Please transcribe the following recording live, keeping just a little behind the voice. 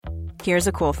Here's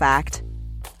a cool fact.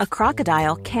 A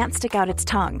crocodile can't stick out its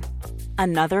tongue.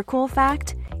 Another cool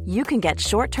fact, you can get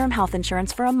short-term health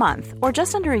insurance for a month or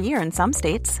just under a year in some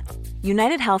states.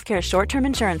 United Healthcare short-term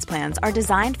insurance plans are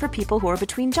designed for people who are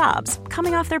between jobs,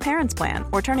 coming off their parents' plan,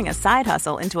 or turning a side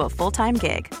hustle into a full-time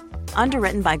gig.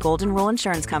 Underwritten by Golden Rule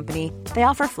Insurance Company, they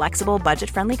offer flexible,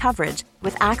 budget-friendly coverage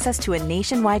with access to a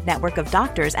nationwide network of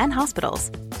doctors and hospitals.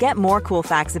 Get more cool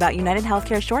facts about United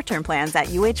Healthcare short-term plans at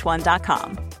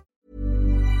uh1.com.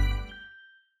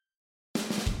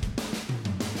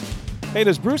 Hey,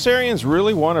 does Bruce Arians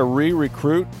really want to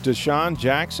re-recruit Deshaun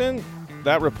Jackson?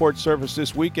 That report surfaced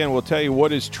this weekend. Will tell you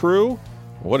what is true,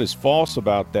 what is false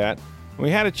about that. We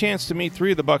had a chance to meet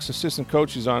three of the Bucs assistant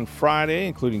coaches on Friday,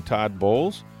 including Todd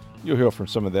Bowles. You'll hear from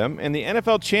some of them. And the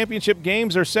NFL championship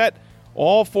games are set.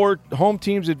 All four home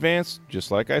teams advance,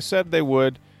 just like I said they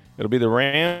would. It'll be the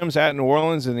Rams at New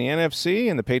Orleans in the NFC,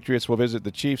 and the Patriots will visit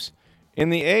the Chiefs in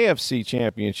the AFC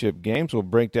championship games. We'll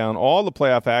break down all the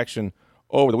playoff action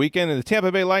over the weekend. And the Tampa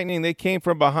Bay Lightning, they came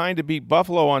from behind to beat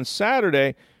Buffalo on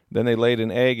Saturday. Then they laid an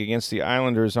egg against the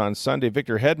Islanders on Sunday.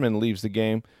 Victor Hedman leaves the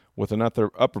game with another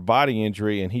upper body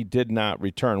injury, and he did not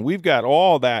return. We've got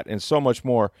all that and so much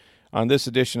more on this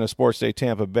edition of Sports Day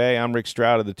Tampa Bay. I'm Rick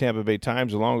Stroud of the Tampa Bay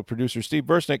Times, along with producer Steve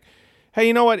Bursnick. Hey,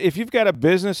 you know what? If you've got a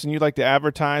business and you'd like to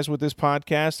advertise with this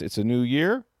podcast, it's a new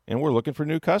year, and we're looking for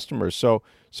new customers. So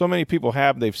many people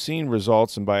they've seen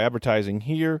results, and by advertising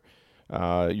here,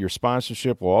 your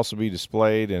sponsorship will also be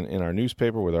displayed in our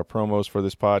newspaper with our promos for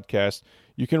this podcast.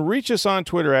 You can reach us on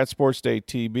Twitter at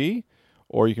SportsDayTB,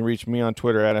 or you can reach me on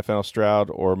Twitter at FLStroud,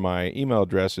 or my email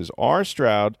address is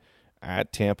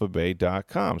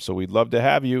rstroud@tampabay.com. So we'd love to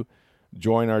have you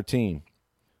join our team.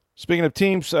 Speaking of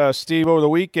teams, Steve, over the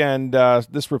weekend,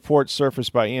 this report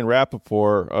surfaced by Ian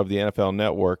Rappaport of the NFL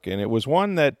Network, and it was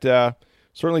one that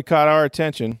certainly caught our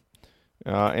attention,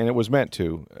 and it was meant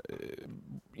to.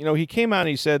 He came out and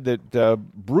he said that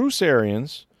Bruce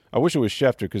Arians, I wish it was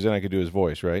Schefter because then I could do his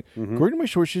voice, right? Mm-hmm. According to my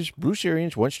sources, Bruce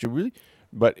Arians wants to really,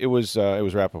 but it was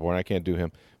Rappaport, and I can't do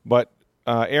him. But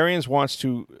Arians wants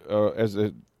to, as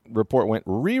the report went,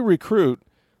 re-recruit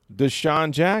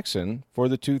Deshaun Jackson for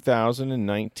the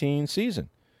 2019 season.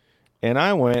 And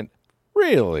I went,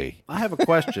 really? I have a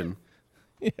question.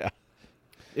 Yeah.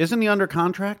 Isn't he under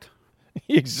contract?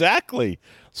 Exactly.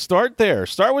 Start there.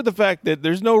 Start with the fact that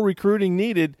there's no recruiting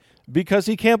needed because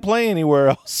he can't play anywhere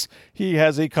else. He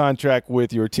has a contract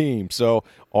with your team. So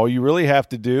all you really have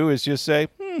to do is just say,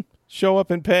 show up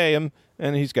and pay him,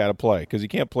 and he's got to play because he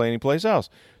can't play anyplace else.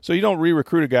 So you don't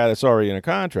re-recruit a guy that's already in a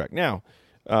contract. Now,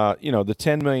 the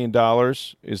 $10 million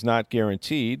is not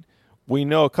guaranteed. We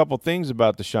know a couple things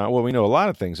about Deshaun. Well, we know a lot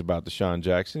of things about Deshaun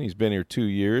Jackson. He's been here 2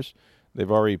 years. They've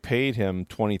already paid him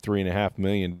 $23.5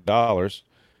 million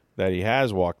that he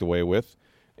has walked away with.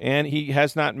 And he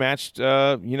has not matched,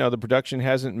 the production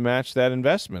hasn't matched that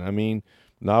investment. I mean,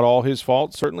 not all his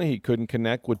fault. Certainly he couldn't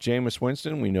connect with Jameis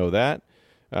Winston. We know that.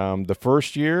 The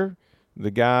first year,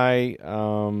 the guy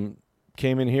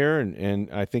came in here,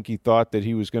 and I think he thought that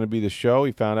he was going to be the show.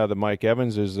 He found out that Mike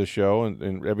Evans is the show,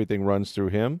 and everything runs through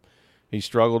him. He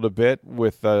struggled a bit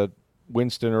with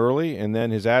Winston early, and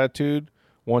then his attitude,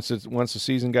 once the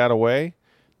season got away,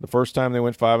 the first time they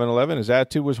went 5-11, his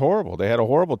attitude was horrible. They had a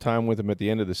horrible time with him at the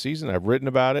end of the season. I've written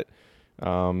about it.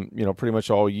 Pretty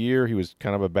much all year he was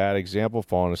kind of a bad example,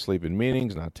 falling asleep in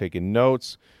meetings, not taking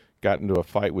notes. Got into a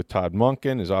fight with Todd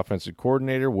Monken, his offensive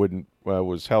coordinator,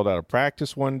 was held out of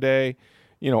practice one day,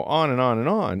 on and on and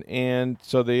on. And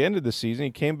so the end of the season,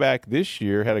 he came back this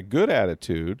year, had a good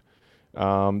attitude.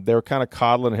 They were kind of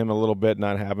coddling him a little bit,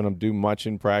 not having him do much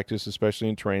in practice, especially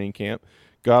in training camp.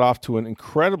 Got off to an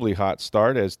incredibly hot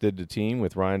start, as did the team,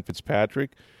 with Ryan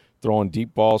Fitzpatrick throwing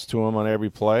deep balls to him on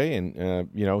every play. And,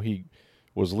 he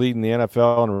was leading the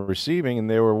NFL in receiving, and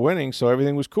they were winning, so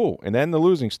everything was cool. And then the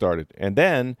losing started. And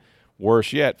then,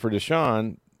 worse yet, for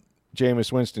Deshaun,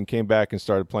 Jameis Winston came back and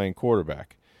started playing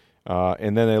quarterback.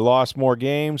 And then they lost more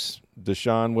games.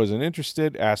 Deshaun wasn't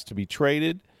interested, asked to be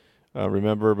traded.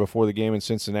 Remember before the game in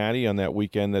Cincinnati on that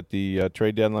weekend that the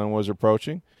trade deadline was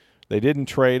approaching. They didn't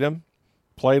trade him.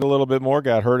 Played a little bit more,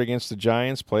 got hurt against the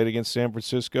Giants, played against San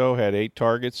Francisco, had 8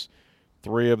 targets,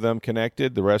 3 of them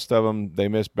connected. The rest of them they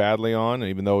missed badly on,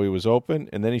 even though he was open,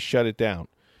 and then he shut it down.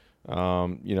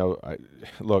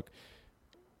 Look,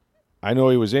 I know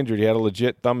he was injured. He had a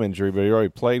legit thumb injury, but he already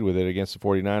played with it against the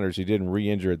 49ers. He didn't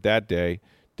re-injure it that day.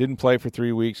 Didn't play for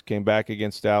 3 weeks, came back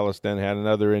against Dallas, then had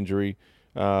another injury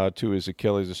to his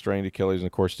Achilles, a strained Achilles, and,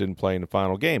 of course, didn't play in the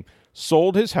final game.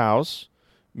 Sold his house,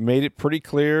 made it pretty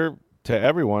clear to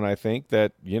everyone, I think,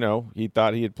 that, he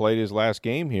thought he had played his last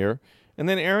game here, And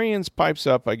then Arians pipes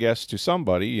up, I guess, to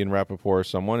somebody in Rappaport or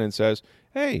someone and says,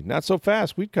 hey, not so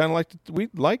fast. We'd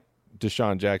like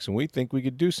Deshaun Jackson. We think we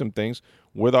could do some things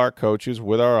with our coaches,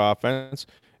 with our offense.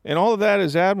 And all of that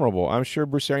is admirable. I'm sure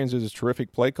Bruce Arians is a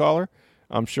terrific play caller.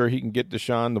 I'm sure he can get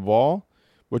Deshaun the ball.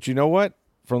 But you know what?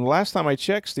 From the last time I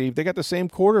checked, Steve, they got the same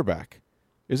quarterback.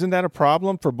 Isn't that a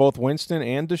problem for both Winston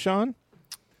and Deshaun?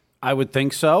 I would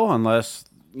think so, unless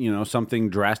something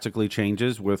drastically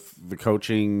changes with the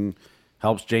coaching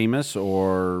helps Jameis,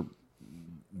 or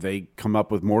they come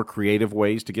up with more creative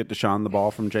ways to get Deshaun the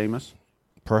ball from Jameis.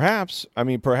 Perhaps. I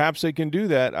mean, perhaps they can do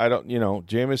that. I don't.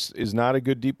 Jameis is not a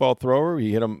good deep ball thrower.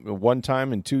 He hit him one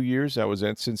time in 2 years. That was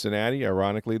at Cincinnati,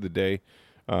 ironically, the day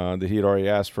that he had already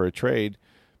asked for a trade.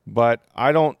 But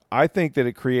I think that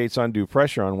it creates undue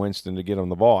pressure on Winston to get him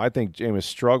the ball. I think Jameis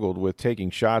struggled with taking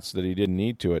shots that he didn't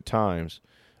need to at times,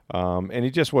 and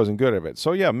he just wasn't good at it.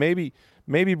 So, yeah, maybe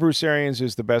Bruce Arians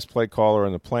is the best play caller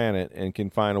on the planet and can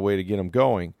find a way to get him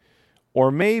going. Or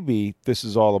maybe this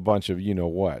is all a bunch of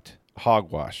you-know-what,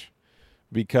 hogwash,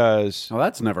 because well,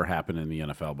 that's never happened in the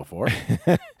NFL before.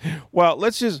 Well,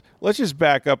 let's just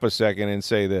back up a second and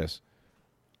say this.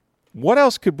 What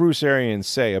else could Bruce Arians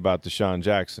say about Deshaun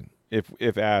Jackson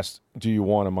if asked, do you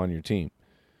want him on your team?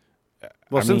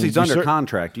 Well, since he's under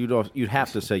contract, you'd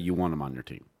have to say you want him on your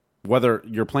team. Whether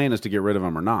your plan is to get rid of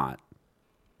him or not.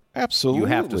 Absolutely. You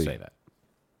have to say that.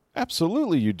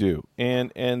 Absolutely you do.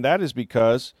 And that is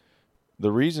because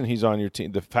the reason he's on your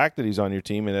team, the fact that he's on your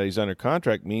team and that he's under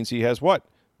contract means he has what?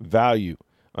 Value.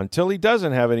 Until he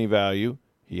doesn't have any value,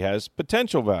 he has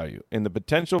potential value. And the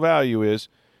potential value is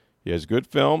he has good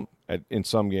film in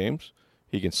some games.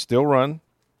 He can still run.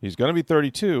 He's going to be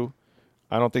 32.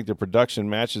 I don't think the production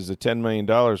matches the $10 million,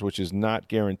 which is not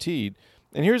guaranteed.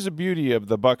 And here's the beauty of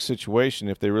the Bucs situation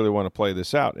if they really want to play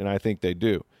this out, and I think they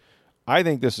do. I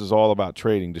think this is all about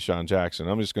trading Deshaun Jackson.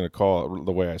 I'm just going to call it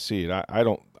the way I see it. I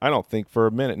don't think for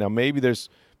a minute. Now maybe there's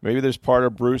part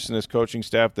of Bruce and his coaching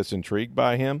staff that's intrigued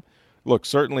by him. Look,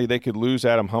 certainly they could lose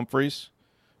Adam Humphries,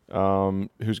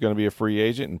 who's going to be a free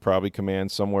agent and probably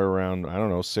command somewhere around,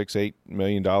 $6-8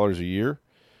 million a year.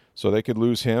 So they could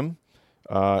lose him.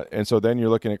 And so then you're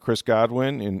looking at Chris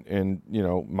Godwin and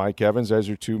Mike Evans as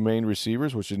your two main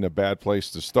receivers, which isn't a bad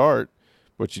place to start,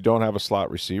 but you don't have a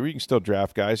slot receiver. You can still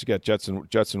draft guys. You got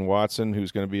Judson Watson,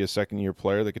 who's going to be a second-year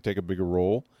player that could take a bigger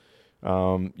role.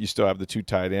 You still have the two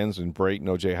tight ends and Brayton,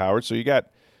 O.J. Howard. So you got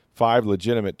 5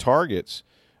 legitimate targets.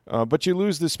 But you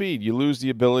lose the speed. You lose the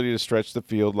ability to stretch the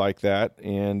field like that,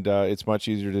 and it's much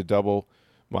easier to double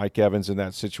Mike Evans in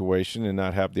that situation and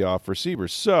not have the off receiver.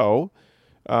 So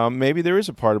maybe there is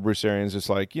a part of Bruce Arians that's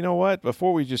like, you know what,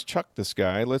 before we just chuck this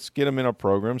guy, let's get him in our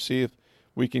program, see if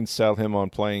we can sell him on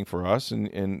playing for us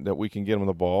and that we can get him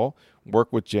the ball,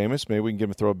 work with Jameis, maybe we can get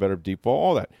him to throw a better deep ball,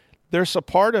 all that. There's a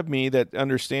part of me that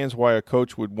understands why a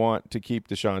coach would want to keep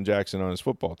Deshaun Jackson on his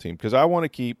football team, because I want to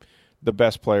keep the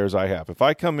best players I have. If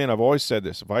I come in, I've always said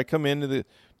this, if I come into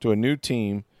a new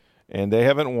team and they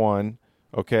haven't won,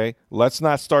 okay, let's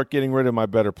not start getting rid of my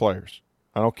better players.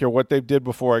 I don't care what they did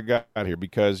before I got here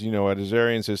because, as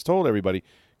Arians has told everybody,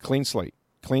 clean slate.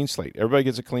 Everybody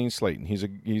gets a clean slate, and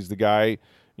he's the guy,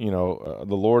 the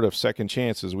Lord of second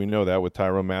chances. We know that with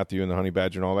Tyrann Mathieu and the Honey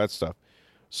Badger and all that stuff.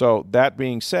 So that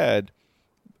being said,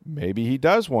 maybe he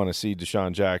does want to see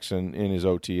Deshaun Jackson in his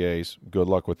OTAs. Good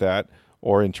luck with that.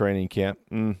 Or in training camp,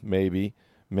 maybe.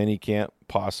 Mini camp,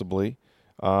 possibly.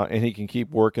 And he can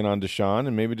keep working on Deshaun,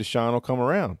 and maybe Deshaun will come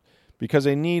around because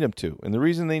they need him to. And the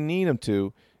reason they need him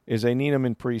to is they need him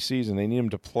in preseason. They need him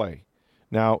to play.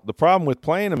 Now, the problem with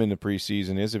playing him in the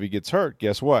preseason is if he gets hurt,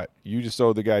 guess what? You just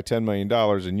owe the guy $10 million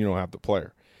and you don't have the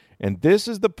player. And this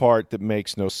is the part that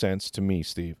makes no sense to me,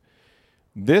 Steve.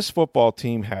 This football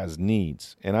team has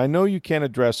needs. And I know you can't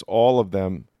address all of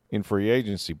them in free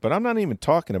agency, but I'm not even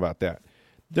talking about that.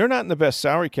 They're not in the best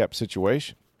salary cap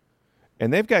situation.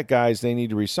 And they've got guys they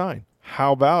need to re-sign.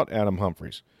 How about Adam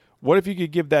Humphries? What if you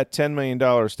could give that $10 million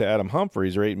to Adam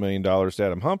Humphries or $8 million to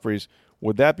Adam Humphries?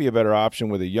 Would that be a better option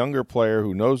with a younger player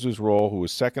who knows his role, who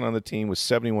was second on the team with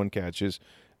 71 catches,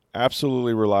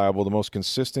 absolutely reliable, the most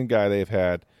consistent guy they've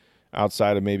had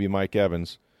outside of maybe Mike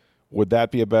Evans? Would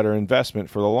that be a better investment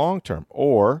for the long term?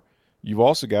 Or you've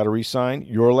also got to re-sign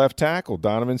your left tackle,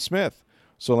 Donovan Smith.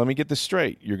 So let me get this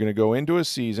straight. You're going to go into a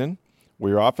season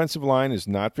where your offensive line is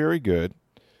not very good,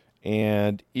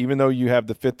 and even though you have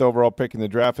the 5th overall pick in the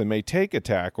draft and may take a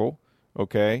tackle,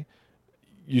 okay,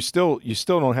 you still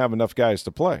don't have enough guys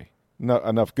to play, not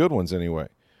enough good ones anyway.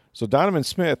 So Donovan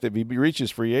Smith, if he reaches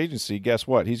free agency, guess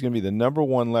what? He's going to be the number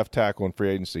 1 left tackle in free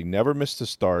agency. Never missed a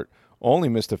start, only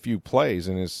missed a few plays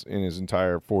in his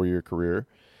entire 4-year career.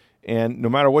 And no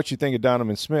matter what you think of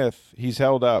Donovan Smith, he's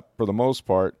held up for the most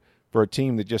part for a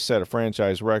team that just set a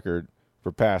franchise record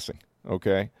for passing.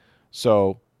 Okay,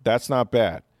 so that's not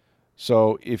bad.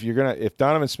 So if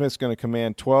Donovan Smith's going to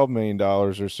command $12 million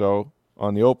or so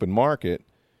on the open market,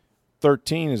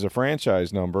 13 is a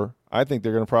franchise number. I think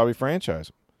they're going to probably franchise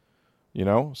him. You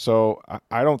know, so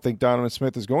I don't think Donovan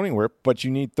Smith is going anywhere, but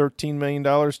you need $13 million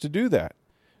to do that.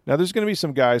 Now, there's going to be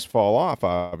some guys fall off,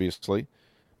 obviously,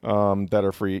 that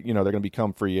are free. You know, they're going to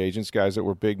become free agents, guys that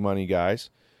were big money guys.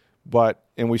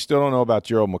 And we still don't know about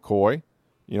Gerald McCoy.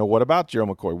 You know, what about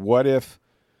Gerald McCoy? What if,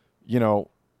 you know,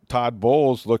 Todd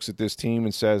Bowles looks at this team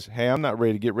and says, hey, I'm not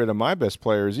ready to get rid of my best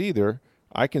players either.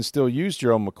 I can still use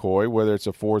Gerald McCoy, whether it's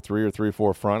a 4-3 or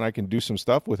 3-4 front. I can do some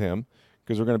stuff with him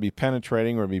because we're going to be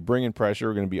penetrating, we're going to be bringing pressure,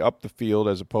 we're going to be up the field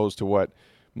as opposed to what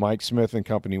Mike Smith and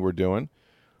company were doing.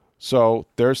 So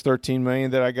there's $13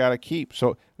 million that I got to keep.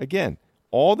 So, again,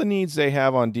 all the needs they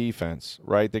have on defense,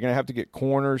 right? They're going to have to get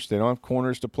corners. They don't have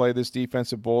corners to play this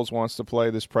defense that Bowles wants to play,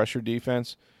 this pressure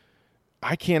defense.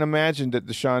 I can't imagine that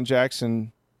Deshaun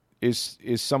Jackson is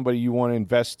somebody you want to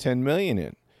invest $10 million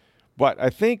in. But I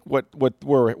think where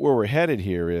we're headed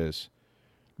here is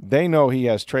they know he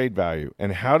has trade value.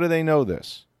 And how do they know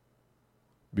this?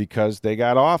 Because they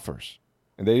got offers.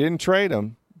 And they didn't trade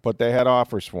him, but they had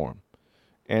offers for him.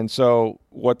 And so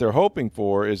what they're hoping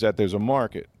for is that there's a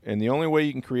market. And the only way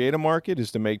you can create a market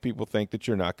is to make people think that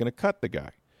you're not going to cut the guy.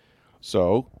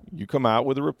 So you come out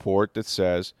with a report that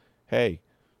says, hey,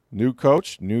 new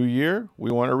coach, new year,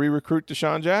 we want to re-recruit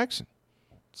Deshaun Jackson.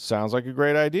 Sounds like a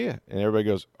great idea. And everybody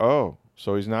goes, oh,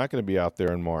 so he's not going to be out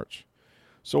there in March.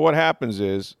 So what happens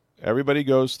is everybody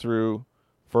goes through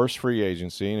first free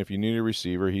agency, and if you need a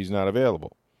receiver, he's not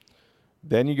available.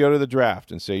 Then you go to the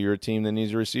draft and say you're a team that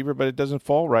needs a receiver, but it doesn't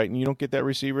fall right, and you don't get that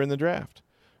receiver in the draft.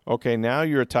 Okay, now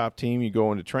you're a top team. You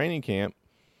go into training camp.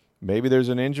 Maybe there's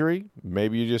an injury.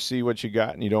 Maybe you just see what you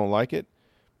got and you don't like it.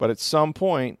 But at some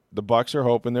point, the Bucs are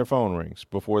hoping their phone rings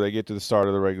before they get to the start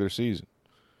of the regular season.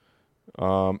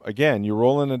 Again, you're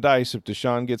rolling the dice. If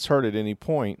Deshaun gets hurt at any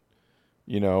point,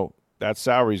 you know, that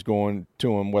salary's going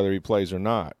to him whether he plays or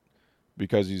not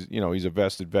because he's a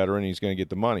vested veteran. He's going to get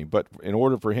the money. But in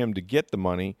order for him to get the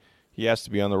money, he has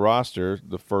to be on the roster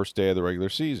the first day of the regular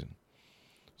season.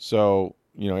 So,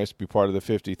 he has to be part of the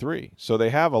 53. So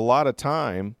they have a lot of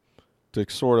time to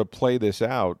sort of play this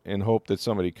out and hope that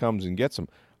somebody comes and gets him.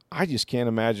 I just can't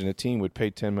imagine a team would pay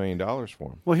 $10 million for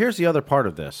him. Well, here's the other part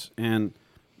of this. And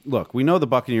look, we know the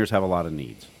Buccaneers have a lot of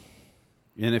needs.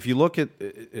 And if you look at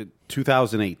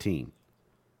 2018,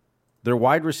 their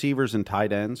wide receivers and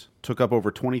tight ends took up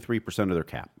over 23% of their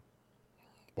cap.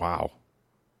 Wow.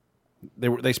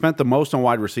 They spent the most on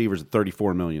wide receivers at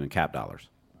 $34 million in cap dollars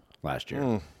last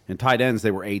year. And tight ends,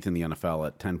 they were 8th in the NFL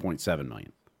at $10.7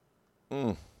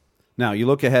 million. Now, you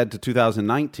look ahead to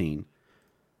 2019,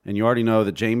 and you already know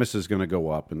that Jameis is going to go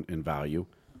up in value.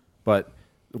 But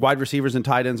the wide receivers and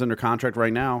tight ends under contract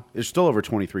right now is still over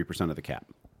 23% of the cap.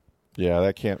 Yeah,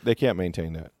 they can't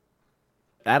maintain that.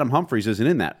 Adam Humphries isn't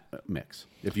in that mix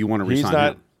if you want to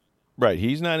re-sign him. Right,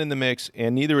 he's not in the mix,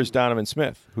 and neither is Donovan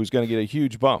Smith, who's going to get a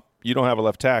huge bump. You don't have a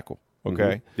left tackle,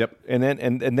 okay? Yep. And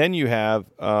then you have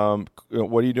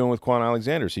what are you doing with Quan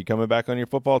Alexander? Is he coming back on your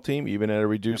football team, even at a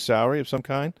reduced salary of some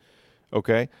kind?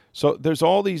 Okay, so there's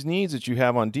all these needs that you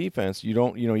have on defense. You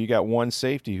got one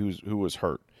safety who was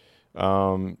hurt.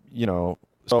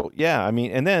 So yeah, I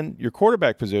mean, and then your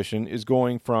quarterback position is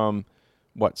going from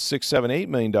what $6, $7, $8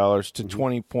 million to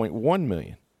 $20.1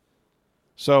 million.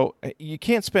 So you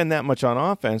can't spend that much on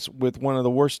offense with one of the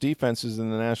worst defenses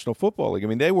in the National Football League. I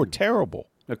mean, they were terrible.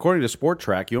 According to Sport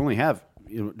Track, you only have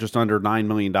just under $9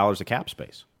 million of cap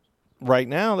space. Right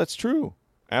now, that's true.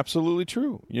 Absolutely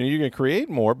true. You're going to create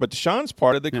more, but Deshaun's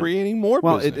part of the creating more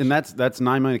business. And that's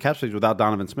 $9 million cap space without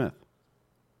Donovan Smith.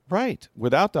 Right,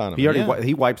 without Donovan.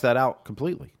 He wipes that out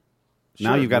completely. Sure,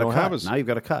 now you've got to cut. Now you've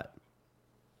got to cut.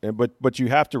 But you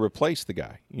have to replace the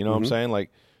guy. You know what I'm saying?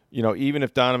 Like, even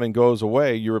if Donovan goes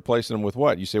away, you're replacing him with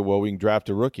what? You say, well, we can draft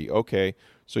a rookie. Okay,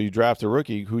 so you draft a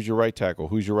rookie. Who's your right tackle?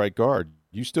 Who's your right guard?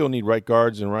 You still need right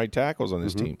guards and right tackles on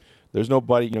this team. There's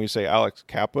nobody, you say Alex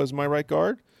Kappa is my right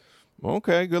guard?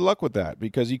 Okay, good luck with that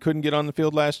because he couldn't get on the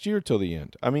field last year till the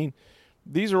end. I mean,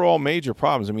 these are all major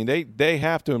problems. I mean, they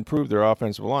have to improve their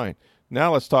offensive line.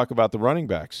 Now let's talk about the running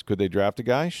backs. Could they draft a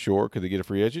guy? Sure. Could they get a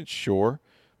free agent? Sure.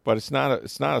 But it's not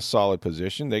a solid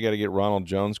position. They got to get Ronald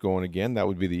Jones going again. That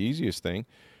would be the easiest thing.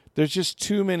 There's just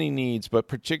too many needs, but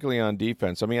particularly on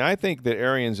defense. I mean, I think that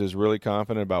Arians is really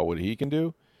confident about what he can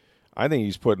do. I think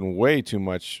he's putting way too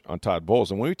much on Todd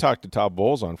Bowles. And when we talked to Todd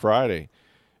Bowles on Friday,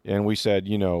 and we said,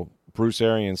 Bruce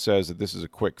Arians says that this is a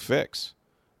quick fix.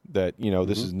 that,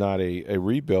 this is not a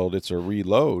rebuild, it's a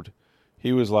reload,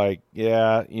 he was like,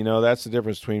 yeah, that's the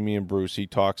difference between me and Bruce. He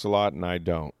talks a lot and I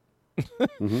don't.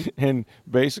 And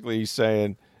basically he's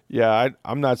saying, yeah,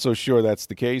 I'm not so sure that's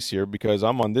the case here because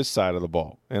I'm on this side of the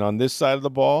ball. And on this side of the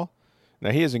ball,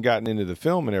 now he hasn't gotten into the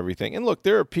film and everything. And look,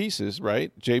 there are pieces,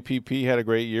 right? JPP had a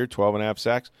great year, 12.5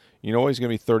 sacks. He's going to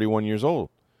be 31 years old.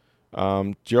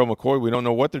 Gerald McCoy, we don't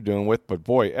know what they're doing with, but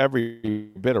boy, every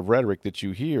bit of rhetoric that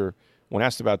you hear when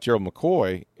asked about Gerald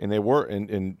McCoy,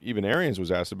 and even Arians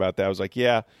was asked about that, I was like,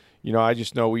 yeah, I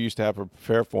just know we used to have to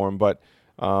prepare for him, but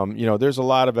there's a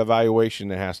lot of evaluation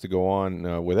that has to go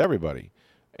on with everybody.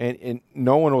 And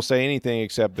no one will say anything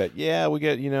except that, yeah, we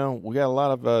got a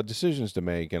lot of decisions to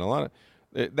make, and a lot of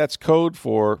that's code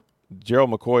for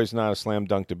Gerald McCoy's not a slam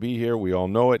dunk to be here. We all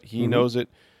know it. He knows it.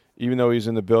 Even though he's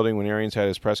in the building when Arians had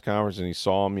his press conference and he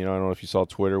saw him, I don't know if you saw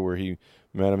Twitter where he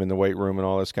met him in the weight room and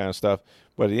all this kind of stuff.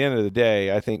 But at the end of the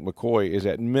day, I think McCoy is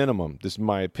at minimum, this is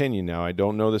my opinion now, I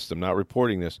don't know this, I'm not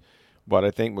reporting this, but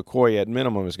I think McCoy at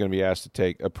minimum is going to be asked to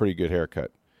take a pretty good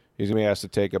haircut. He's going to be asked to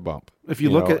take a bump. If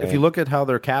you look at how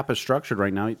their cap is structured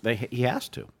right now, he has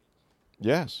to.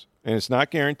 Yes, and it's not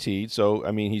guaranteed. So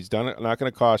he's done it. Not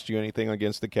going to cost you anything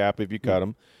against the cap if you cut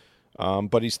him.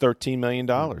 But he's $13 million.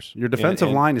 Your defensive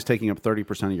line is taking up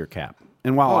 30% of your cap.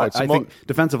 And while I think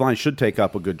defensive line should take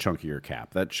up a good chunk of your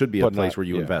cap, that should be a place where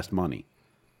you invest money.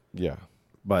 Yeah,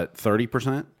 but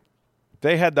 30%.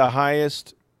 They had the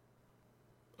highest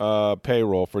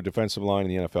payroll for defensive line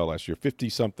in the NFL last year,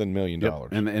 $50-something million.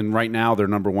 Yep. And right now they're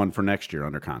number one for next year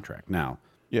under contract. Now,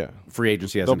 free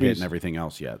agency hasn't hit and everything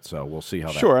else yet, so we'll see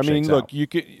how that shakes look, out. you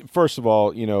can, first of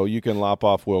all, you can lop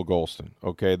off Will Golston.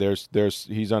 Okay,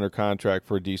 he's under contract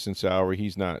for a decent salary.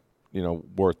 He's not,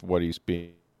 worth what he's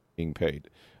being paid.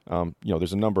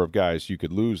 There's a number of guys you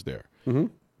could lose there.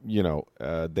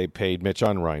 They paid Mitch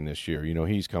Unrein this year.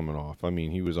 He's coming off.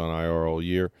 He was on IR all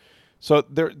year. So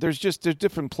there's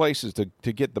different places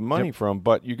to get the money from,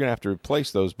 but you're going to have to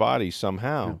replace those bodies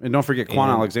somehow. And don't forget, Quan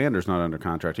Alexander's not under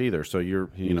contract either. So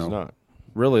he's not.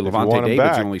 Really, Levante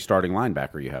David's the only starting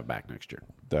linebacker you have back next year.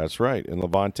 That's right. And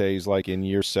Levante's like in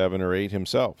year 7 or 8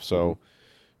 himself. So,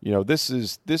 this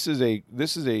is a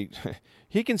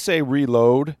he can say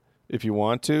reload if you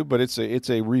want to, but it's a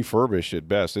refurbish at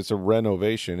best. It's a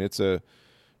renovation. It's a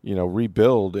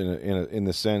rebuild in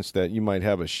the sense that you might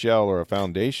have a shell or a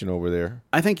foundation over there.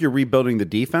 I think you're rebuilding the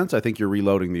defense. I think you're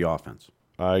reloading the offense.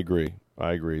 I agree.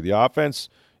 The offense,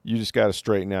 you just got to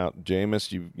straighten out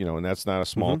Jameis. And that's not a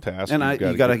small task. And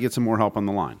you got to get some more help on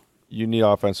the line. You need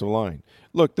offensive line.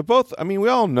 Look, we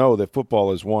all know that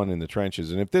football is won in the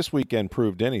trenches, and if this weekend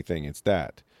proved anything, it's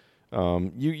that.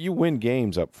 You win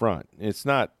games up front. It's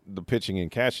not the pitching and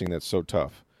catching that's so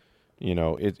tough.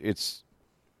 It's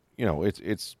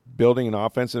building an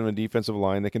offensive and a defensive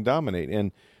line that can dominate.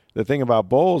 And the thing about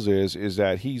Bowles is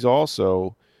that he's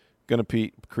also going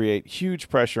to create huge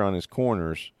pressure on his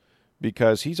corners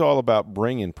because he's all about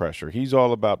bringing pressure. He's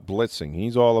all about blitzing.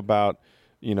 He's all about,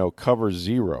 cover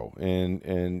 0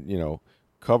 and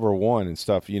cover 1 and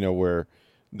stuff, where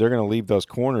they're going to leave those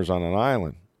corners on an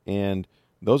island. And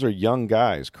those are young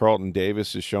guys. Carlton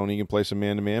Davis has shown he can play some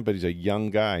man-to-man, but he's a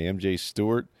young guy. MJ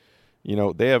Stewart,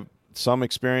 they have some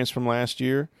experience from last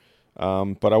year,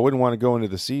 but I wouldn't want to go into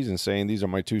the season saying these are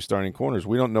my 2 starting corners.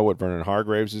 We don't know what Vernon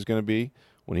Hargreaves is going to be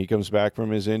when he comes back from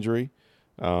his injury.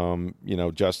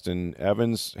 Justin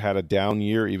Evans had a down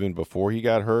year even before he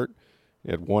got hurt. He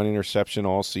had 1 interception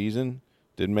all season,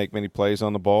 didn't make many plays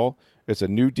on the ball. It's a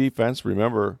new defense.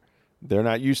 Remember, they're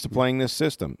not used to playing this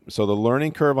system, so the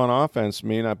learning curve on offense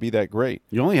may not be that great.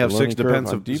 You only have 6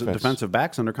 defensive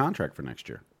backs under contract for next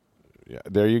year. Yeah,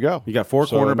 there you go. You got 4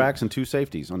 cornerbacks and 2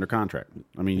 safeties under contract.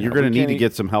 You're going to need to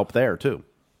get some help there, too.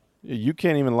 You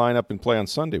can't even line up and play on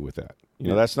Sunday with that.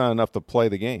 That's not enough to play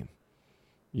the game.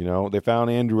 They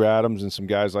found Andrew Adams and some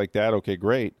guys like that. Okay,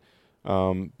 great.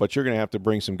 But you're going to have to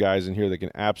bring some guys in here that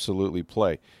can absolutely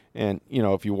play. And,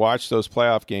 if you watch those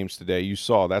playoff games today, you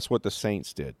saw that's what the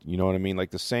Saints did. You know what I mean?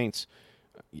 Like the Saints,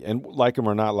 and like him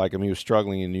or not like him, he was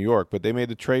struggling in New York, but they made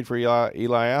the trade for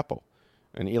Eli Apple.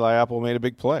 And Eli Apple made a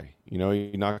big play. He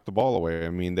knocked the ball away.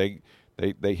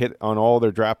 They hit on all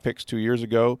their draft picks 2 years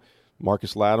ago.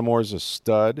 Marcus Lattimore is a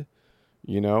stud.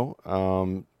 They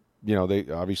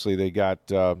got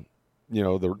the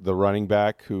running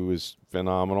back who is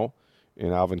phenomenal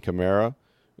in Alvin Kamara,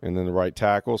 and then the right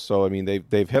tackle. So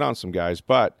they've hit on some guys,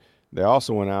 but they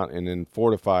also went out and then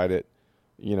fortified it,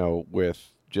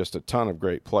 with just a ton of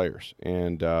great players.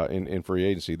 And in free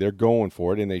agency, they're going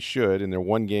for it, and they should. And they're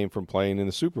 1 game from playing in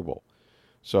the Super Bowl.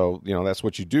 So, that's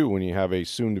what you do when you have a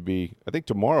soon-to-be, I think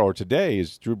tomorrow or today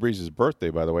is Drew Brees' birthday,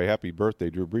 by the way. Happy birthday,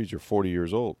 Drew Brees. You're 40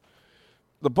 years old.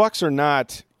 The Bucs are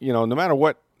not, no matter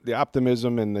what the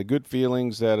optimism and the good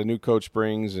feelings that a new coach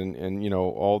brings and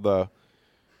all the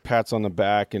pats on the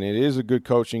back, and it is a good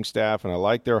coaching staff, and I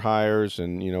like their hires,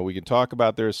 and, we can talk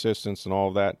about their assistants and all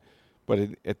of that. But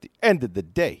at the end of the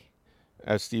day,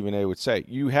 as Stephen A. would say,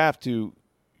 you have to,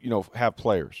 have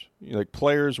players.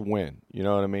 Players win. You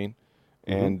know what I mean?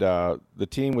 And the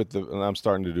team with and I'm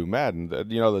starting to do Madden,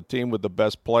 the team with the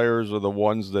best players are the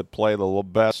ones that play the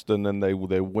best, and then they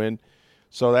win.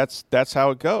 So that's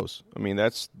how it goes. I mean,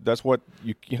 that's what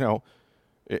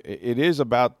it is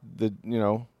about the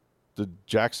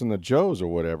Jackson the Joes or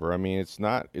whatever. I mean, it's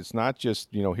not just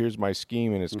here's my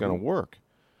scheme and it's going to work.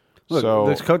 Look, so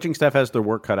this coaching staff has their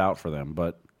work cut out for them,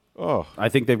 but I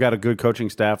think they've got a good coaching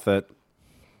staff that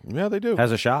they do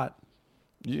has a shot.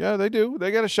 Yeah, they do. They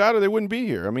got a shot, or they wouldn't be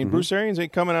here. I mean, Bruce Arians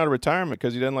ain't coming out of retirement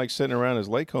because he doesn't like sitting around his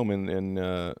lake home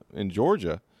in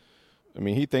Georgia. I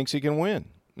mean, he thinks he can win,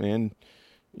 and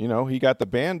he got the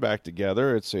band back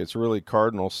together. It's really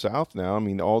Cardinal South now. I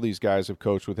mean, all these guys have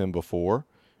coached with him before,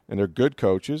 and they're good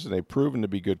coaches, and they've proven to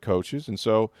be good coaches. And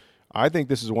so, I think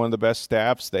this is one of the best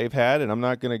staffs they've had, and I'm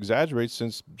not going to exaggerate,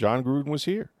 since John Gruden was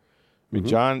here. I mean,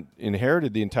 John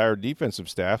inherited the entire defensive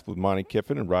staff with Monty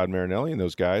Kiffin and Rod Marinelli and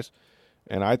those guys.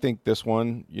 And I think this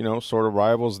one, sort of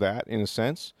rivals that in a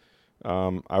sense.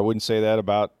 I wouldn't say that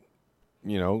about,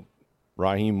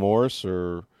 Raheem Morris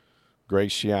or Greg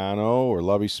Schiano or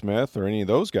Lovie Smith or any of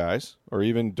those guys, or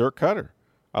even Dirk Cutter.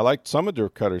 I liked some of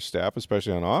Dirk Cutter's staff,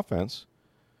 especially on offense.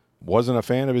 Wasn't a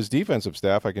fan of his defensive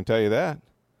staff, I can tell you that.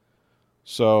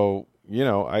 So,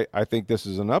 I think this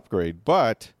is an upgrade,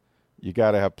 but you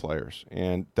got to have players.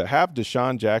 And to have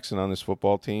Deshaun Jackson on this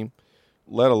football team,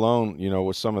 let alone,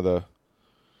 with some of the,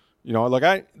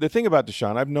 the thing about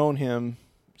Deshaun, I've known him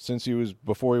since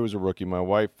before he was a rookie. My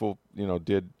wife,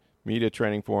 did media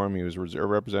training for him. He was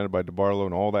represented by DeBarlo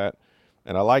and all that.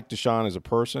 And I like Deshaun as a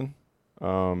person.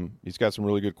 He's got some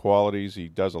really good qualities. He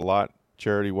does a lot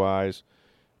charity-wise.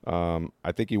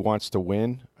 I think he wants to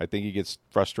win. I think he gets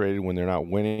frustrated when they're not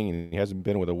winning, and he hasn't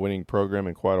been with a winning program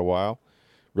in quite a while,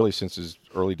 really since his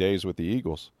early days with the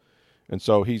Eagles. And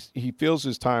so he feels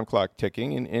his time clock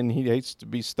ticking, and he hates to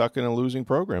be stuck in a losing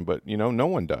program, but, no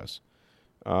one does.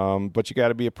 But you got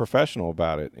to be a professional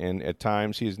about it, and at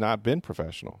times he's not been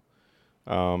professional.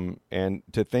 And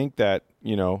to think that,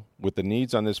 with the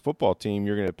needs on this football team,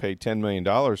 you're going to pay $10 million to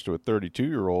a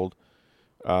 32-year-old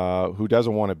who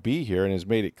doesn't want to be here and has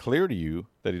made it clear to you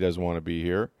that he doesn't want to be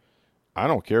here, I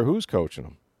don't care who's coaching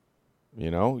him.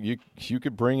 You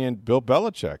could bring in Bill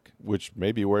Belichick, which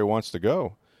may be where he wants to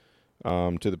go.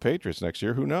 To the Patriots next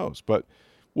year. Who knows? But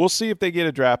we'll see if they get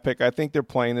a draft pick. I think they're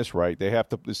playing this right. They have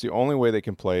to. It's the only way they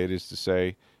can play it is to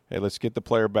say, hey, let's get the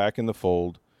player back in the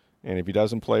fold. And if he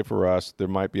doesn't play for us, there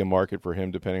might be a market for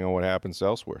him depending on what happens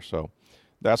elsewhere. So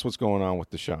that's what's going on with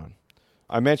Deshaun.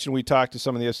 I mentioned we talked to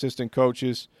some of the assistant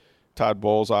coaches. Todd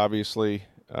Bowles, obviously,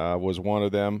 was one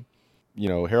of them.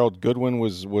 Harold Goodwin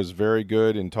was very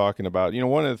good in talking about,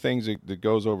 one of the things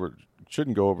that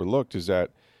shouldn't go overlooked is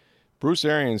that Bruce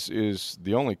Arians is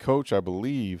the only coach, I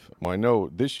believe, I know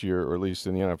this year, or at least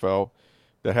in the NFL,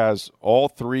 that has all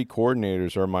three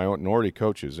coordinators are minority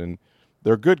coaches. And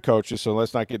they're good coaches, so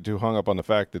let's not get too hung up on the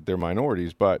fact that they're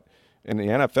minorities. But in the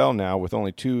NFL now, with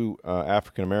only two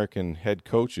African-American head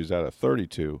coaches out of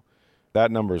 32,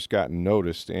 that number's gotten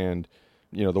noticed. And,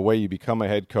 the way you become a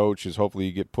head coach is hopefully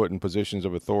you get put in positions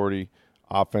of authority.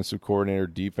 Offensive coordinator,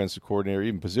 defensive coordinator,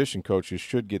 even position coaches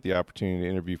should get the opportunity to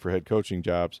interview for head coaching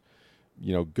jobs.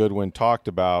 Goodwin talked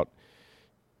about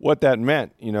what that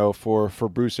meant, for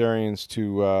Bruce Arians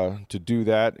to do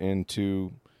that and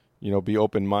to, be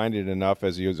open-minded enough,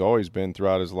 as he has always been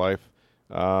throughout his life,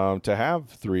 to have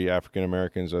three African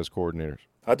Americans as coordinators.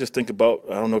 I just think about,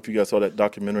 I don't know if you guys saw that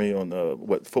documentary on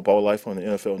Football Life on the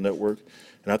NFL Network,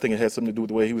 and I think it had something to do with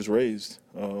the way he was raised.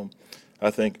 I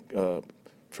think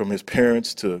from his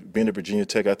parents to being at Virginia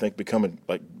Tech, I think becoming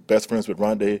like best friends with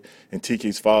Rondé and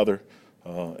Tiki's father.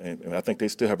 And I think they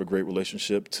still have a great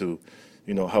relationship to,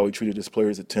 how he treated his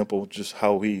players at Temple, just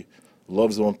how he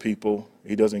loves on people.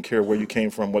 He doesn't care where you came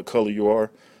from, what color you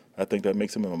are. I think that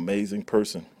makes him an amazing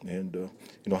person. And,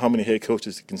 how many head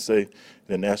coaches can say in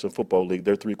the National Football League,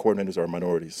 their three coordinators are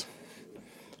minorities.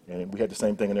 And we had the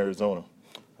same thing in Arizona,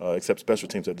 except special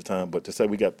teams at the time. But to say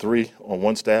we got three on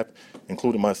one staff,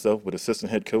 including myself with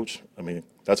assistant head coach, I mean,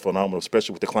 that's phenomenal,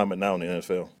 especially with the climate now in the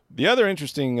NFL. The other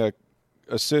interesting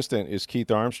assistant is Keith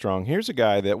Armstrong. Here's a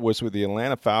guy that was with the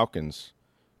Atlanta Falcons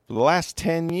for the last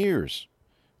 10 years.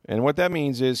 And what that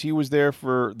means is he was there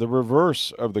for the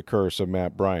reverse of the curse of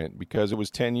Matt Bryant, because it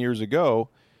was 10 years ago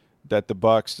that the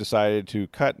Bucs decided to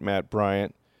cut Matt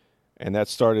Bryant, and that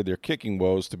started their kicking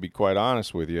woes, to be quite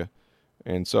honest with you.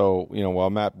 And so,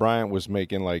 while Matt Bryant was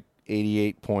making like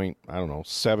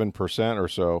 7% or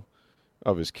so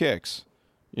of his kicks,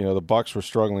 the Bucs were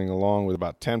struggling along with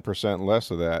about 10% less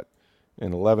of that,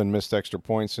 and 11 missed extra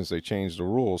points since they changed the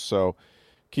rules. So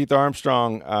Keith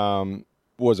Armstrong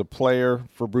was a player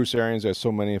for Bruce Arians, as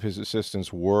so many of his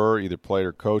assistants were, either played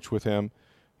or coached with him.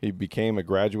 He became a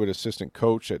graduate assistant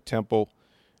coach at Temple,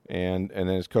 and then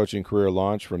his coaching career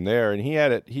launched from there. And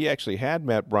he actually had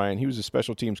Matt Bryant. He was a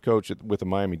special teams coach with the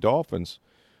Miami Dolphins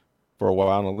for a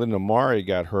while. And Linda Mari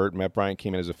got hurt. Matt Bryant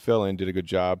came in as a fill-in, did a good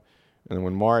job. And then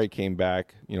when Mari came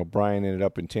back, Bryant ended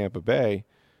up in Tampa Bay.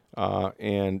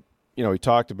 And he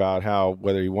talked about how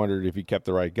whether he wondered if he kept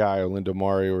the right guy, Linda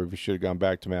Mari, or if he should have gone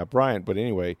back to Matt Bryant. But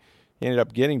anyway, he ended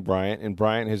up getting Bryant, and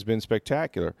Bryant has been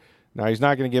spectacular. Now, he's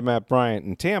not going to get Matt Bryant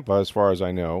in Tampa, as far as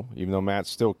I know, even though Matt's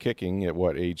still kicking at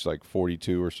age like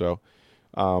 42 or so.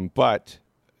 But,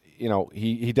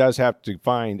 he does have to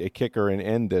find a kicker and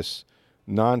end this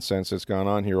nonsense that's gone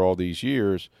on here all these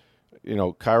years.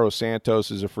 Cairo Santos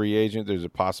is a free agent. There's a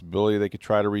possibility they could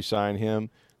try to re-sign him.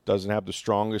 Doesn't have the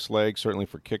strongest legs, certainly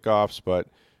for kickoffs, but,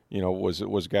 was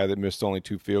a guy that missed only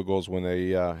 2 field goals when they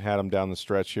had him down the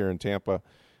stretch here in Tampa.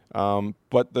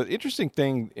 But the interesting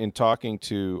thing in talking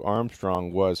to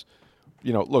Armstrong was,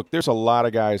 look, there's a lot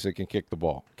of guys that can kick the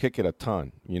ball, kick it a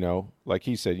ton, Like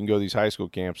he said, you can go to these high school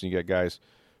camps and you get guys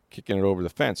kicking it over the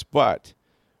fence. But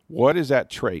what is that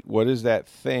trait? What is that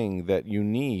thing that you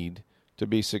need to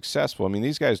be successful? I mean,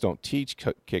 these guys don't teach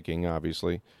kicking,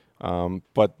 obviously,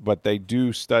 but they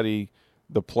do study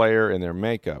the player and their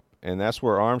makeup. And that's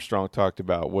where Armstrong talked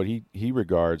about what he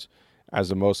regards as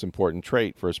the most important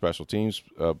trait for a special teams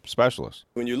specialist.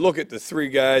 When you look at the 3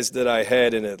 guys that I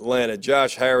had in Atlanta,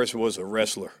 Josh Harris was a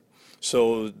wrestler.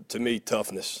 So, to me,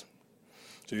 toughness.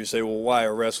 So you say, well, why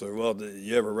a wrestler? Well, did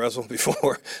you ever wrestle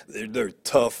before? They're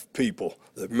tough people.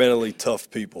 They're mentally tough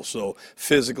people. So,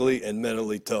 physically and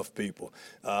mentally tough people.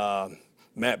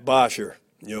 Matt Bosher.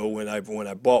 When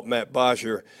I bought Matt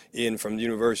Bosher in from the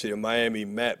University of Miami,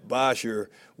 Matt Bosher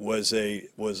was a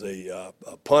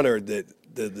punter that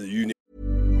the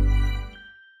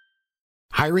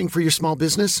Hiring for your small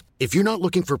business? If you're not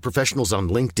looking for professionals on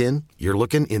LinkedIn, you're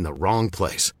looking in the wrong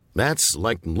place. That's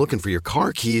like looking for your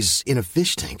car keys in a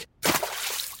fish tank.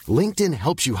 LinkedIn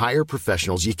helps you hire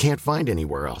professionals you can't find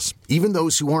anywhere else, even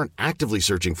those who aren't actively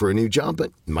searching for a new job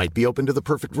but might be open to the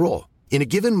perfect role. In a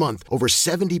given month, over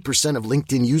 70% of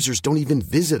LinkedIn users don't even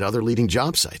visit other leading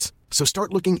job sites. So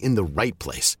start looking in the right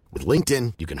place. With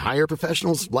LinkedIn, you can hire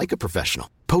professionals like a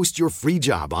professional. Post your free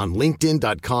job on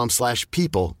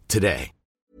linkedin.com/people today.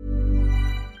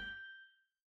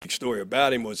 Story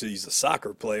about him was he's a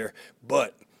soccer player,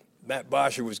 but Matt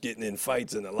Bosher was getting in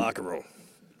fights in the locker room.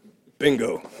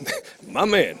 Bingo. My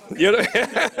man. You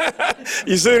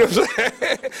see what I'm saying?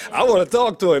 I want to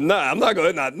talk to him. I'm not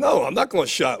going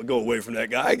to go away from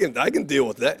that guy. I can deal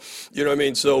with that. You know what I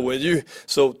mean?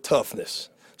 So toughness.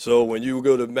 So when you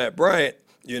go to Matt Bryant,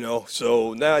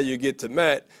 so now you get to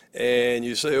Matt and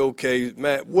you say, okay,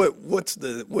 Matt, what's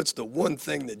the one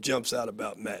thing that jumps out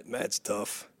about Matt? Matt's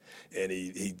tough. And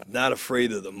he's not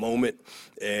afraid of the moment.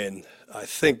 And I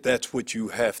think that's what you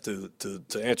have to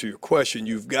answer your question.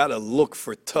 You've got to look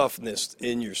for toughness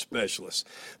in your specialists.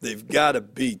 They've got to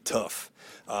be tough.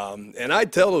 And I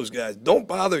tell those guys, don't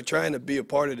bother trying to be a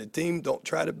part of the team. Don't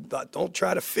try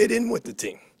to fit in with the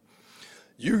team.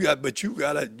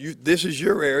 This is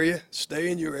your area. Stay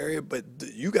in your area, but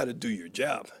you got to do your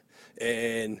job.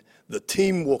 And the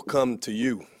team will come to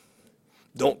you.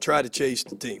 Don't try to chase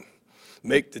the team.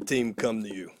 Make the team come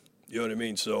to you. You know what I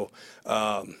mean? So,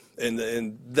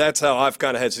 and that's how I've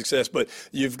kind of had success. But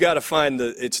you've got to find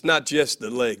it's not just the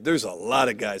leg. There's a lot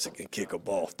of guys that can kick a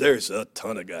ball. There's a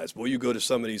ton of guys. Boy, you go to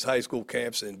some of these high school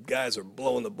camps and guys are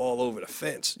blowing the ball over the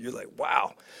fence. You're like,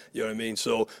 wow. You know what I mean?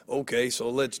 So, okay, so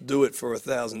let's do it for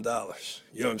 $1,000.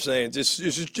 You know what I'm saying?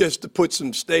 Just to put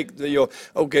some stake.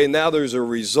 Okay, now there's a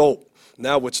result.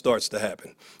 Now what starts to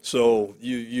happen? So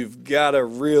you've got to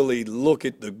really look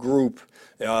at the group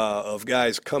of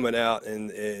guys coming out,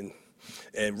 and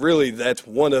really that's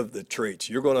one of the traits.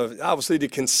 You're going to, obviously, the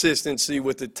consistency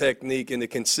with the technique and the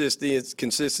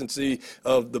consistency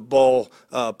of the ball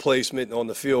placement on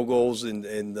the field goals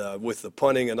and with the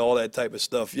punting and all that type of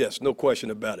stuff. Yes, no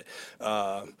question about it.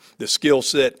 The skill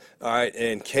set, all right,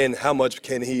 and how much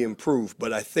can he improve?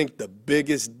 But I think the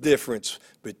biggest difference,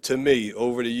 to me,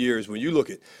 over the years, when you look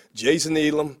at Jason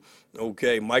Elam,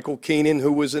 Okay, Michael Keenan,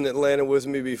 who was in Atlanta with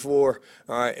me before,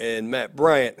 all right, and Matt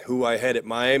Bryant, who I had at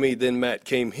Miami. Then Matt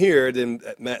came here. Then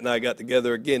Matt and I got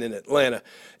together again in Atlanta.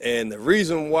 And the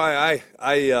reason why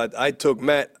I took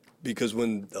Matt, because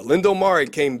when Lindo Mari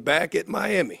came back at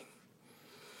Miami,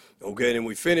 okay, and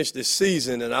we finished this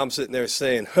season, and I'm sitting there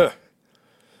saying,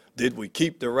 did we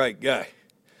keep the right guy?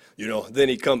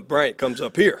 Then Bryant comes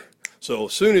up here. So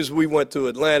as soon as we went to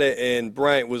Atlanta and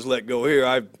Bryant was let go here,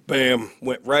 I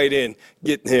went right in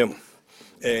getting him,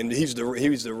 and he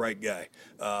was the right guy.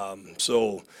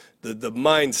 So the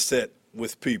mindset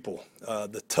with people,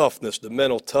 the toughness, the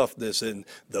mental toughness, and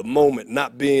the moment,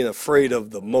 not being afraid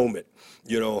of the moment,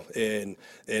 and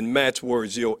Matt's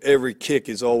words, every kick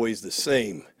is always the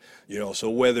same. So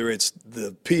whether it's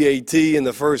the PAT in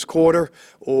the first quarter,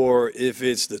 or if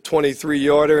it's the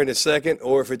 23-yarder in the second,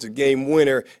 or if it's a game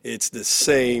winner, it's the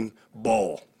same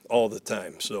ball all the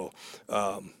time. So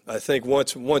I think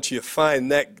once you find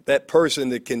that person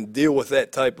that can deal with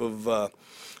that type of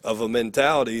a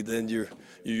mentality, then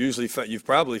you've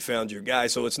probably found your guy.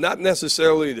 So it's not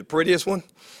necessarily the prettiest one;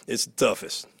 it's the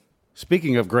toughest.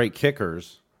 Speaking of great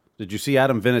kickers, did you see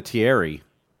Adam Vinatieri?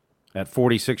 At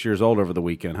 46 years old over the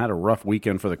weekend, had a rough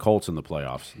weekend for the Colts in the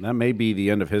playoffs. That may be the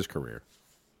end of his career.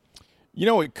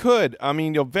 It could. I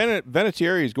mean,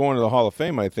 Vinatieri is going to the Hall of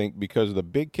Fame, I think, because of the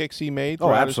big kicks he made.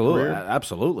 Oh, absolutely. His career.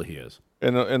 Absolutely he is.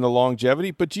 And the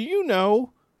longevity. But did you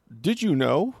know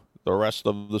the rest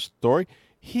of the story?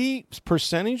 He,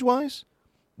 percentage-wise,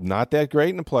 not that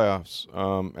great in the playoffs.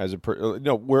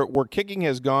 Where kicking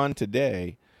has gone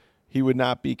today, he would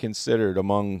not be considered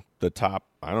among the top,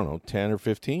 10 or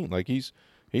 15. Like he's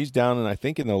down in, I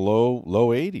think, in the low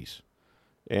 80s.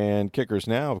 And kickers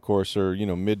now, of course, are,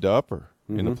 mid to upper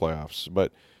in the playoffs.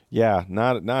 But yeah,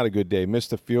 not a good day.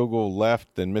 Missed a field goal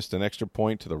left, then missed an extra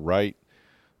point to the right.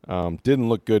 Didn't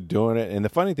look good doing it. And the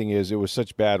funny thing is, it was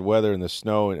such bad weather and the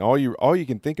snow, and all you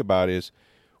can think about is,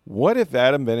 what if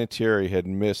Adam Vinatieri had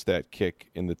missed that kick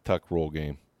in the tuck roll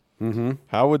game? Mm-hmm.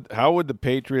 How would the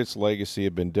Patriots' legacy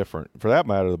have been different? For that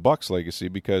matter, the Bucs' legacy,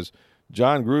 because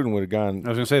John Gruden would have gone. I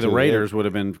was going to say the Raiders would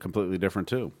have been completely different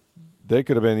too. They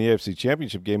could have been in the AFC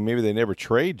Championship game. Maybe they never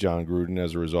trade John Gruden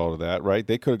as a result of that, right?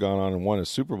 They could have gone on and won a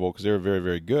Super Bowl because they were very,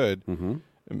 very good. Mm-hmm.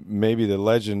 Maybe the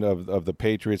legend of the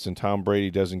Patriots and Tom Brady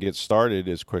doesn't get started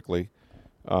as quickly.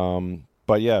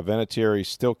 But yeah, Vinatieri's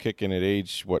still kicking at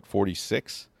age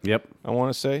 46? Yep, I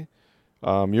want to say.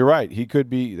 You're right.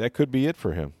 That could be it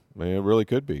for him. I mean, it really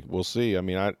could be. We'll see. I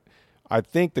mean, I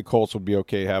think the Colts would be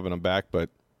okay having him back, but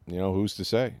who's to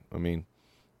say? I mean,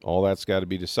 all that's got to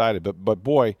be decided. But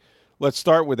boy, let's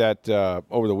start with that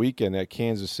over the weekend, that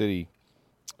Kansas City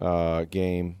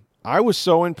game. I was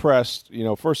so impressed.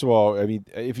 First of all, I mean,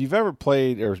 if you've ever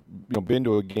played or been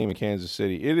to a game in Kansas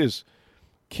City,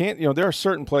 there are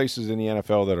certain places in the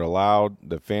NFL that are loud.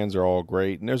 The fans are all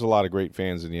great, and there's a lot of great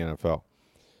fans in the NFL.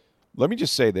 Let me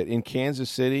just say that in Kansas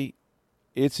City,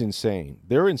 it's insane.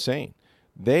 They're insane.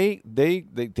 They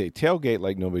tailgate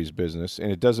like nobody's business, and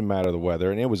it doesn't matter the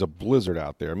weather. And it was a blizzard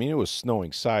out there. I mean, it was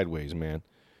snowing sideways, man.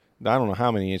 I don't know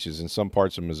how many inches. In some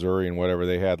parts of Missouri and whatever,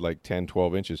 they had like 10,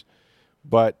 12 inches.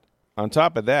 But on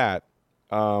top of that,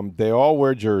 they all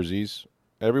wear jerseys.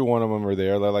 Every one of them are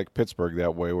there. They're like Pittsburgh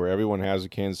that way, where everyone has a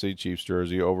Kansas City Chiefs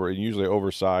jersey usually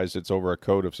oversized. It's over a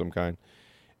coat of some kind.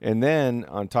 And then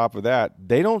on top of that,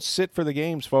 they don't sit for the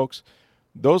games, folks.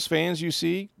 Those fans you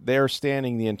see, they are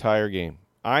standing the entire game.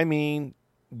 I mean,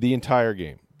 the entire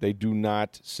game. They do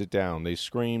not sit down. They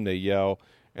scream, they yell,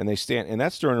 and they stand. And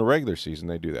that's during the regular season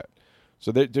they do that.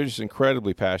 So they're just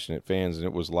incredibly passionate fans, and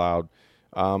it was loud.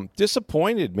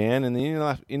 Disappointed, man, in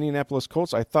the Indianapolis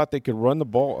Colts. I thought they could run the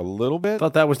ball a little bit. I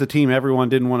thought that was the team everyone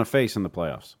didn't want to face in the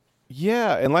playoffs.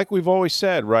 Yeah, and like we've always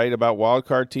said, right, about wild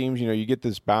card teams, you get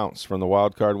this bounce from the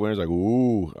wild card winners, like,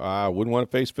 wouldn't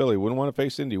want to face Philly, wouldn't want to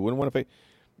face Indy, wouldn't want to face.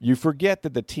 You forget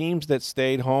that the teams that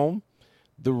stayed home,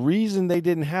 the reason they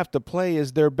didn't have to play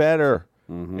is they're better,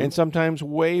 and sometimes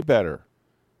way better.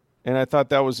 And I thought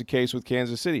that was the case with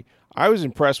Kansas City. I was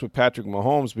impressed with Patrick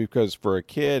Mahomes because for a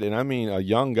kid, and I mean a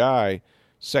young guy,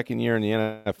 second year in the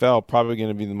NFL, probably going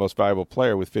to be the most valuable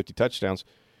player with 50 touchdowns.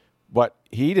 But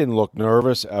he didn't look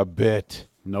nervous a bit.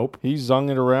 Nope. He zung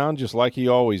it around just like he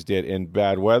always did. In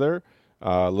bad weather,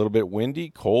 a little bit windy,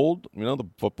 cold. The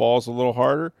football's a little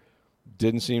harder.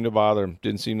 Didn't seem to bother him.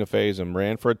 Didn't seem to faze him.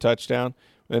 Ran for a touchdown.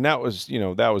 And that was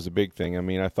a big thing. I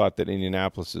mean, I thought that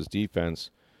Indianapolis's defense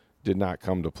did not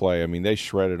come to play. I mean, they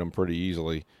shredded them pretty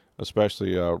easily,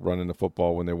 especially running the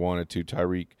football when they wanted to.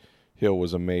 Tyreek Hill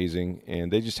was amazing,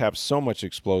 and they just have so much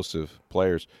explosive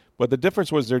players. But the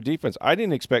difference was their defense. I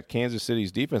didn't expect Kansas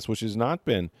City's defense, which has not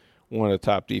been one of the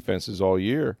top defenses all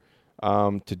year.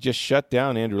 to just shut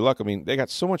down Andrew Luck. I mean, they got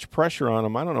so much pressure on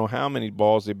him. I don't know how many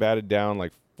balls they batted down,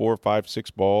 like 4, 5,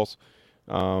 6 balls.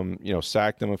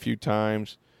 Sacked him a few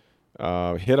times,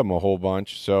 hit him a whole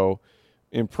bunch. So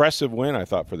impressive win, I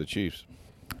thought, for the Chiefs.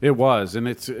 It was, and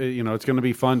it's it's going to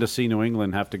be fun to see New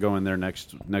England have to go in there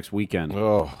next weekend.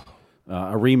 Oh,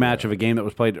 a rematch of a game that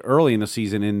was played early in the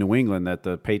season in New England that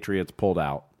the Patriots pulled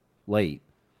out late.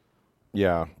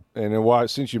 Yeah,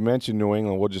 and since you mentioned New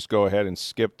England, we'll just go ahead and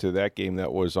skip to that game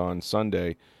that was on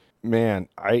Sunday. Man,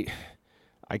 I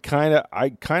kind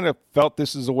of felt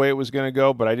this is the way it was going to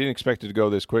go, but I didn't expect it to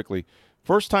go this quickly.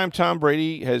 First time Tom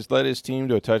Brady has led his team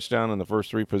to a touchdown in the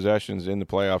first 3 possessions in the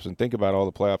playoffs. And think about all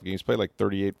the playoff games. He played like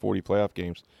 38, 40 playoff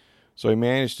games. So he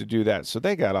managed to do that. So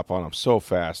they got up on him so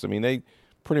fast. I mean, they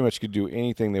pretty much could do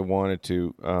anything they wanted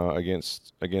to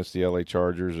against the LA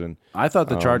Chargers. And I thought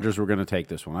the Chargers were going to take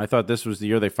this one. I thought this was the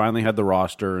year they finally had the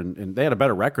roster, and they had a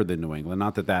better record than New England.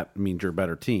 Not that means you're a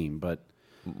better team, but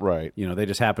right, they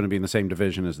just happen to be in the same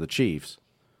division as the Chiefs.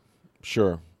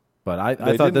 Sure. But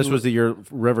I thought this was the year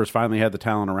Rivers finally had the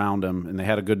talent around him, and they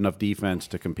had a good enough defense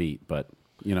to compete. But,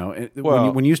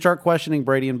 when you start questioning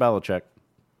Brady and Belichick,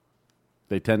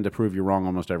 they tend to prove you wrong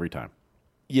almost every time.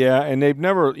 Yeah, and they've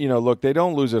never, look, they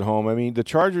don't lose at home. I mean, the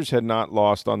Chargers had not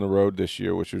lost on the road this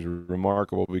year, which was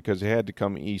remarkable because they had to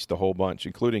come east a whole bunch,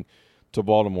 including to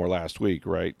Baltimore last week,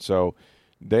 right? So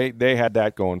they had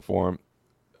that going for them.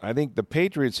 I think the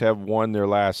Patriots have won their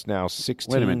last now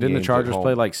 16 Wait a minute, didn't the Chargers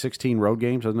play play like 16 road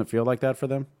games? Doesn't it feel like that for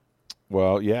them?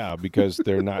 Well, yeah, because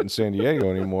they're not in San Diego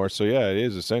anymore. So, yeah, it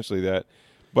is essentially that.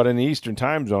 But in the Eastern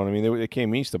time zone, I mean, they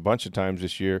came east a bunch of times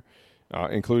this year,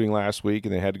 including last week,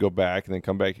 and they had to go back and then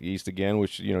come back east again,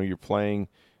 which, you're playing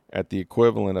at the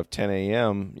equivalent of 10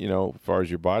 a.m., as far as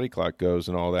your body clock goes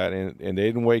and all that. And they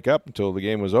didn't wake up until the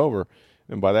game was over.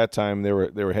 And by that time, they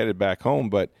were headed back home.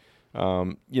 But,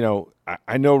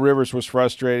 I know Rivers was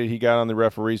frustrated. He got on the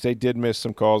referees. They did miss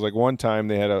some calls. Like one time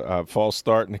they had a false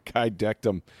start and the guy decked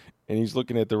him, and he's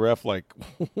looking at the ref like,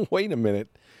 wait a minute.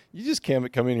 You just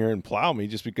can't come in here and plow me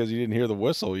just because you didn't hear the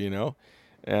whistle,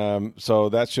 So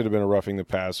that should have been a roughing the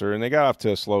passer. And they got off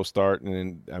to a slow start.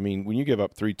 And, I mean, when you give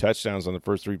up 3 touchdowns on the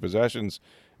first 3 possessions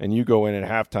and you go in at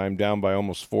halftime down by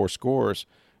almost 4 scores,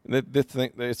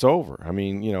 it's over. I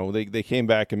mean, they came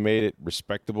back and made it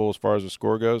respectable as far as the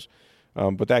score goes.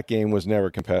 But that game was never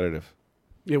competitive.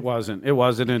 It wasn't.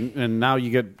 And now you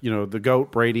get, the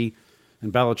GOAT, Brady,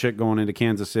 and Belichick going into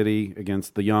Kansas City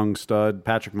against the young stud,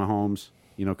 Patrick Mahomes.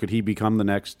 Could he become the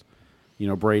next,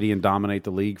 Brady and dominate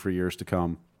the league for years to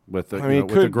come with the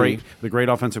great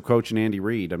offensive coach in Andy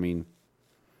Reid? I mean.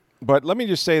 But let me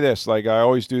just say this. Like, I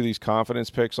always do these confidence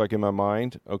picks, like, in my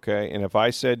mind, okay? And if I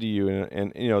said to you,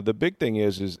 and the big thing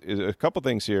is a couple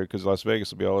things here, because Las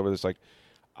Vegas will be all over this. Like,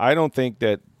 I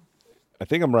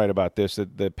think I'm right about this,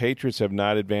 that the Patriots have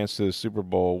not advanced to the Super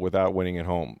Bowl without winning at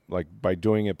home, like by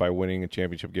winning a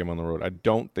championship game on the road. I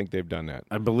don't think they've done that.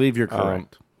 I believe you're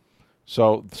correct.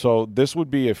 So this would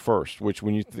be a first, which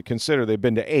when you consider they've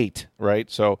been to 8, right?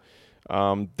 So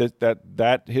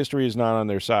that history is not on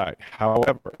their side.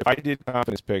 However, if I did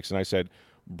confidence picks and I said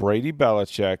Brady,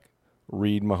 Belichick,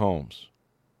 Reid, Mahomes,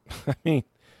 I mean,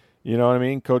 you know what I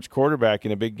mean? Coach quarterback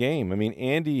in a big game. I mean,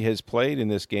 Andy has played in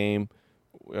this game.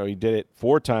 He did it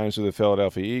 4 times with the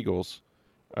Philadelphia Eagles.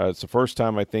 It's the first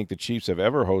time I think the Chiefs have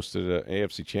ever hosted an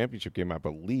AFC Championship game, I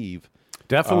believe.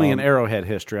 Definitely in Arrowhead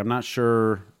history. I'm not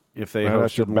sure if they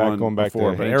hosted one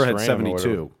before, but Arrowhead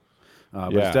 72.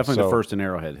 But it's definitely the first in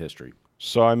Arrowhead history.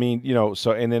 So, I mean,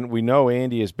 and then we know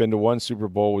Andy has been to 1 Super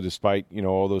Bowl despite,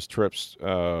 all those trips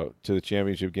to the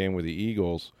championship game with the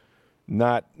Eagles.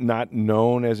 Not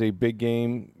known as a big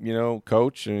game,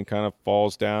 coach, and kind of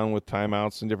falls down with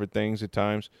timeouts and different things at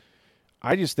times.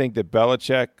 I just think that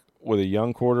Belichick, with a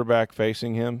young quarterback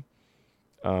facing him,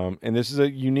 and this is a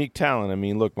unique talent. I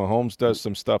mean, look, Mahomes does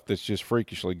some stuff that's just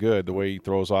freakishly good, the way he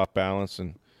throws off balance.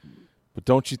 But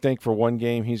don't you think for one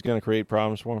game he's going to create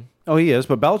problems for him? Oh, he is.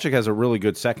 But Belichick has a really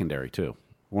good secondary, too.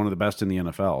 One of the best in the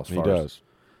NFL. He does.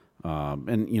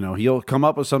 And, he'll come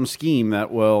up with some scheme that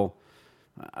will –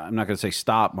 I'm not going to say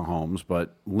stop Mahomes,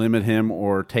 but limit him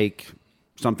or take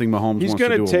something Mahomes wants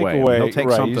to do away. He'll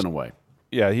take something away.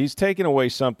 Yeah, he's taking away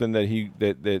something that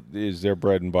that is their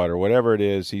bread and butter. Whatever it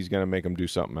is, he's going to make them do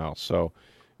something else. So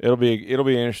it'll be an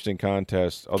interesting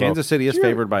contest. Although, Kansas City is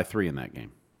favored by 3 in that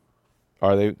game.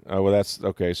 Are they? Well, that's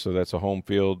okay. So that's a home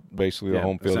field. Basically, the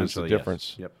home field is the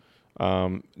difference. Yes.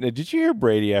 Did you hear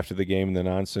Brady after the game and the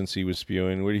nonsense he was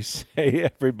spewing? What did he say?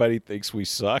 Everybody thinks we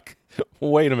suck.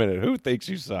 Wait a minute. Who thinks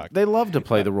you suck? They love to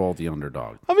play the role of the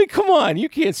underdog. I mean, come on. You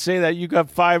can't say that. You got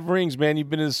 5 rings, man. You've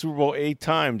been in the Super Bowl 8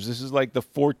 times. This is like the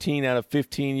 14 out of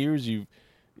 15 years you've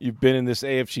been in this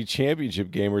AFC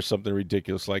Championship game or something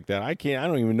ridiculous like that. I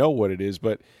don't even know what it is,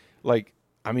 but like,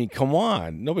 I mean, come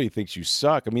on. Nobody thinks you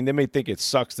suck. I mean, they may think it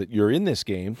sucks that you're in this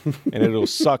game, and it'll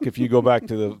suck if you go back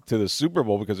to the Super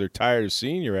Bowl because they're tired of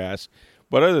seeing your ass.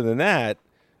 But other than that,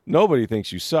 nobody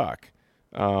thinks you suck.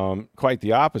 Quite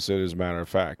the opposite, as a matter of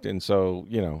fact. And so,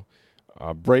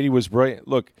 Brady was brilliant.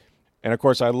 Look, and of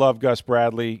course, I love Gus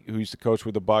Bradley, who used to coach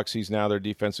with the Bucs. He's now their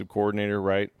defensive coordinator,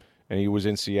 right? And he was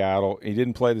in Seattle. He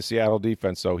didn't play the Seattle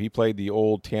defense, though. He played the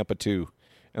old Tampa 2.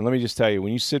 And let me just tell you,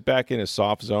 when you sit back in a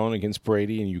soft zone against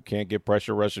Brady and you can't get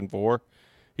pressure rushing 4,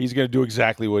 he's going to do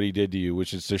exactly what he did to you,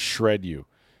 which is to shred you.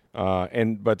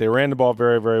 But they ran the ball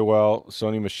very, very well.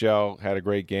 Sony Michel had a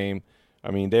great game.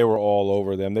 I mean, they were all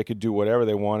over them. They could do whatever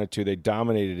they wanted to. They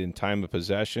dominated in time of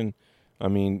possession. I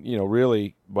mean,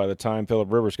 really, by the time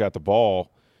Phillip Rivers got the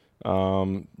ball,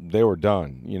 they were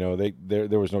done.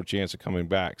 There was no chance of coming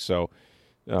back. So,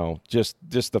 just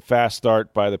the fast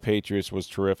start by the Patriots was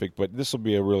terrific. But this will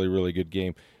be a really, really good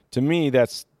game. To me,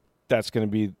 that's going to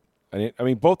be. I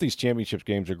mean, both these championship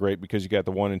games are great because you got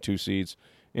the 1 and 2 seeds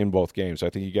in both games.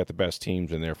 I think you got the best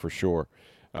teams in there for sure.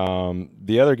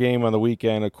 The other game on the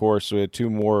weekend, of course, we had 2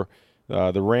 more.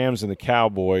 The Rams and the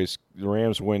Cowboys. The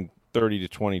Rams win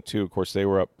 30-22. Of course, they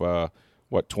were up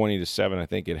 20-7, I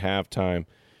think, at halftime.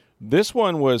 This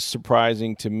one was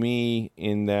surprising to me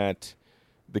in that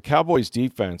the Cowboys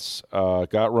defense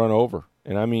got run over,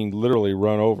 and I mean literally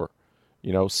run over.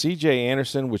 C.J.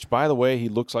 Anderson, which, by the way, he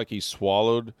looks like he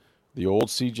swallowed the old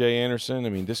C.J. Anderson. I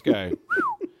mean, this guy,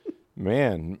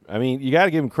 man, I mean, you got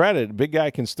to give him credit. Big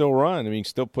guy can still run. I mean, he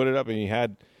still put it up, and he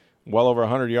had well over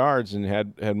 100 yards and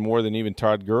had more than even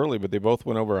Todd Gurley, but they both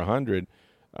went over 100.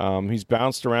 He's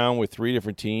bounced around with 3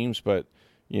 different teams, but,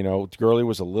 Gurley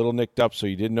was a little nicked up, so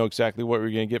you didn't know exactly what we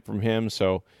were going to get from him,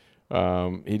 so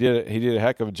he did a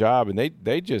heck of a job, and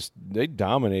they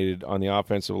dominated on the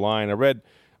offensive line. I read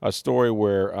a story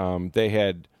where they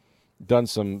had done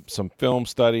some film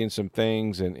study and some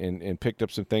things and picked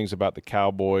up some things about the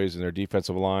Cowboys and their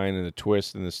defensive line and the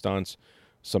twists and the stunts,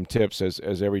 some tips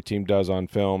as every team does on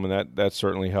film, and that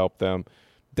certainly helped them.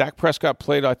 Dak Prescott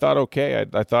played, I thought, okay.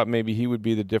 I thought maybe he would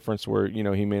be the difference where,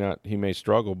 he may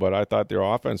struggle, but I thought their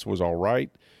offense was all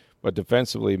right. But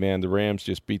defensively, man, the Rams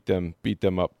just beat them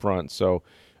up front. So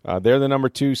they're the number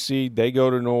 2 seed. They go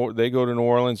to New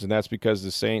Orleans, and that's because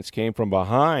the Saints came from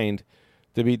behind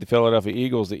to beat the Philadelphia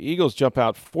Eagles. The Eagles jump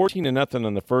out 14-0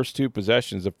 on the first 2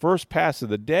 possessions. The first pass of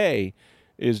the day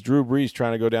is Drew Brees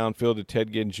trying to go downfield to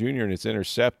Ted Ginn Jr., and it's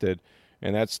intercepted.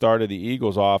 And that started the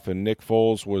Eagles off, and Nick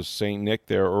Foles was St. Nick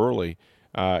there early.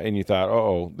 And you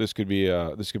thought, this could be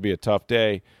a tough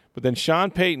day. But then Sean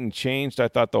Payton changed, I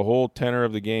thought, the whole tenor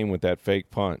of the game with that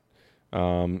fake punt,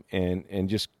 and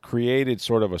just created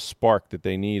sort of a spark that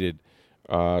they needed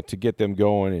to get them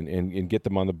going and get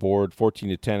them on the board,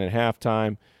 14-10 at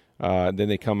halftime. Then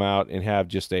they come out and have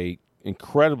just a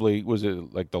incredibly, was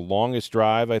it like the longest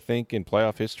drive, I think, in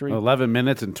playoff history? 11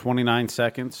 minutes and 29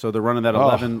 seconds, so they're running that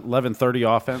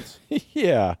 11:30 offense.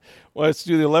 Yeah. Well, let's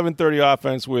do the 11:30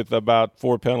 offense with about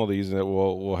 4 penalties that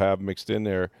we'll have mixed in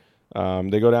there.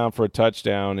 They go down for a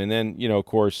touchdown, and then, of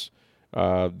course,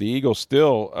 the Eagles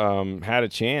still had a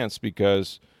chance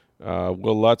because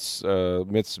Will Lutz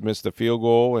missed the field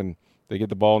goal, and they get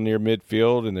the ball near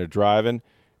midfield, and they're driving,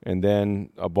 and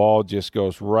then a ball just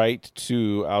goes right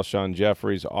to Alshon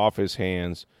Jeffries off his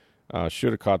hands.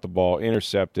 Should have caught the ball,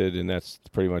 intercepted, and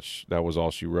that was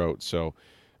all she wrote. So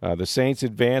the Saints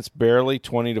advanced barely,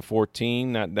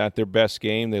 20-14. Not their best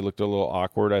game. They looked a little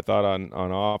awkward, I thought, on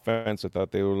offense. I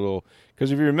thought they were a little –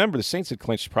 because if you remember, the Saints had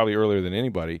clinched probably earlier than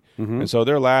anybody. Mm-hmm. And so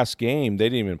their last game, they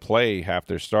didn't even play half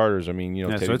their starters. I mean,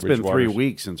 Teddy so it's been 3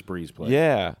 weeks since Breeze played.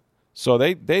 Yeah. So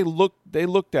they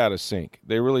looked out of sync.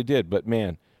 They really did. But,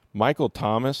 man, Michael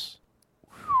Thomas,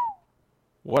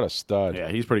 what a stud. Yeah,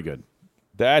 he's pretty good.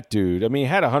 That dude, I mean, he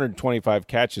had 125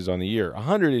 catches on the year,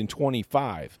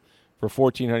 125 for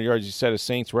 1,400 yards. He set a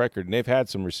Saints record, and they've had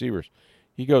some receivers.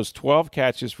 He goes 12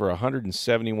 catches for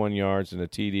 171 yards and a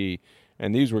TD,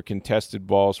 and these were contested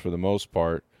balls for the most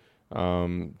part.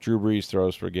 Drew Brees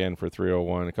throws for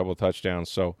 301, a couple of touchdowns.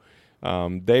 So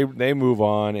they move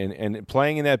on, and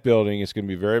playing in that building is going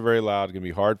to be very, very loud. It's going to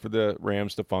be hard for the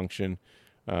Rams to function.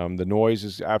 The noise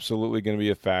is absolutely going to be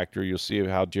a factor. You'll see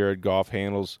how Jared Goff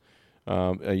handles,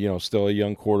 still a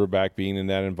young quarterback being in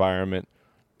that environment.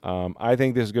 I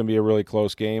think this is going to be a really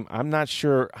close game. I'm not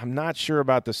sure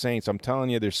about the Saints. I'm telling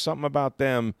you, there's something about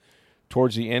them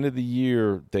towards the end of the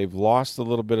year. They've lost a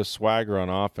little bit of swagger on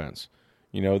offense.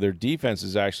 Their defense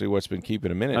is actually what's been keeping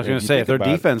them in it. I was going to say, if their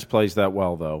defense plays that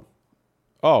well, though.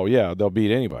 Oh, yeah, they'll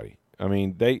beat anybody.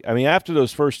 After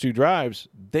those first two drives,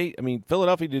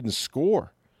 Philadelphia didn't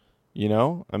score.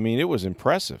 It was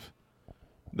impressive.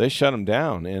 They shut them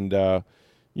down. And,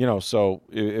 so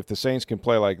if the Saints can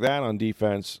play like that on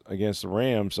defense against the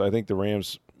Rams, I think the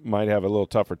Rams might have a little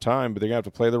tougher time, but they're going to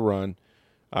have to play the run.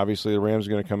 Obviously, the Rams are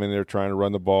going to come in there trying to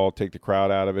run the ball, take the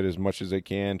crowd out of it as much as they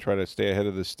can, try to stay ahead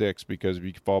of the sticks, because if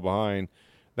you fall behind,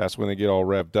 that's when they get all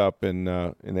revved up and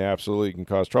they absolutely can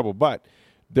cause trouble. But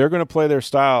they're going to play their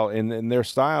style, and their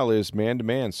style is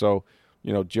man-to-man. So,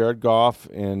 Jared Goff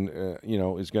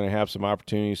is going to have some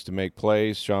opportunities to make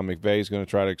plays. Sean McVay is going to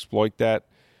try to exploit that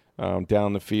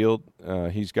down the field.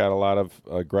 He's got a lot of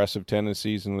aggressive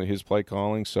tendencies in his play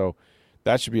calling, so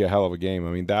that should be a hell of a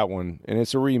game. That one, and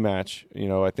it's a rematch.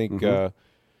 I think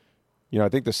I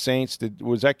think the Saints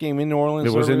was that game in New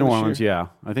Orleans? It was in New Orleans, yeah.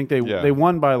 I think they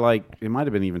won by it might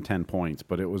have been even 10 points,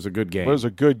 but it was a good game. It was a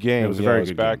good game. It was a very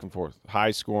good back game. and forth. High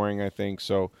scoring, I think,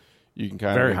 so you can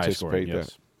kind of anticipate that.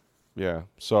 Yes. Yeah.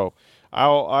 So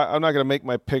I'm not going to make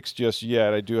my picks just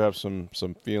yet. I do have some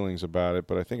feelings about it,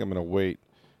 but I think I'm going to wait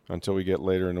until we get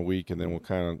later in the week, and then we'll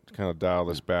kind of dial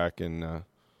this back and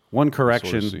one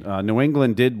correction, sort of New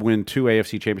England did win 2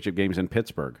 AFC Championship games in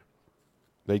Pittsburgh.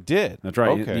 They did. That's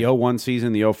right. Okay. The 01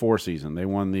 season, the 04 season. They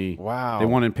won They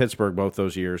won in Pittsburgh both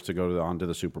those years to go on to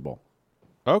the Super Bowl.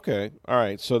 Okay. All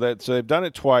right. So they've done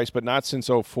it twice, but not since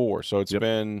 04. So it's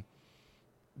been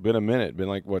a minute. Been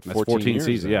like, what, 14 years?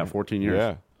 Seasons. Then? Yeah, 14 years.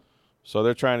 Yeah. So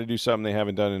they're trying to do something they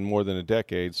haven't done in more than a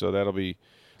decade. So that'll be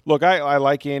 – look, I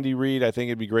like Andy Reid. I think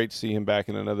it'd be great to see him back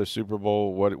in another Super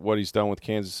Bowl, what he's done with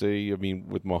Kansas City.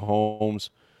 With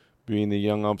Mahomes being the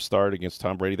young upstart against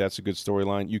Tom Brady, that's a good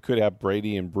storyline. You could have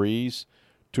Brady and Breeze,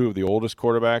 two of the oldest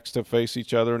quarterbacks, to face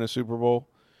each other in a Super Bowl.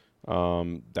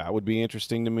 That would be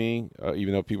interesting to me,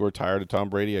 even though people are tired of Tom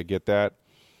Brady. I get that.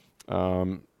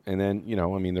 And then,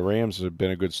 the Rams have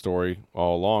been a good story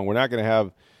all along. We're not going to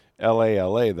have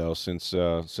LA, though, since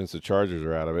the Chargers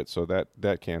are out of it, so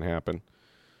that can't happen.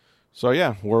 So,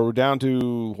 yeah, we're down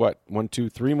to, 1, 2,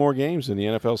 3 more games in the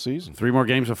NFL season. 3 more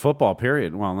games of football,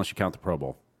 period. Well, unless you count the Pro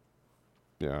Bowl.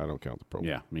 Yeah, I don't count the Pro Bowl.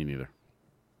 Yeah, me neither.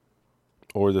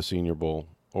 Or the Senior Bowl,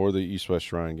 or the East-West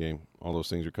Shrine game. All those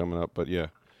things are coming up. But, yeah,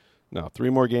 no, 3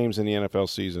 more games in the NFL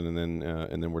season,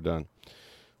 and then we're done.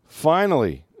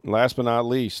 Finally, last but not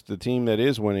least, the team that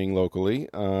is winning locally,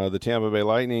 the Tampa Bay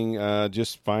Lightning,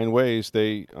 just find ways.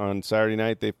 On Saturday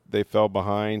night, they fell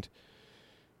behind.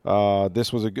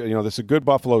 This was this is a good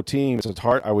Buffalo team. It's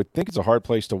hard. I would think it's a hard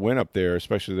place to win up there,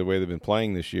 especially the way they've been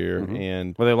playing this year. Mm-hmm.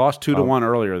 And they lost 2-1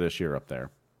 earlier this year up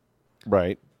there.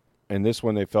 Right. And this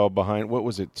one they fell behind. What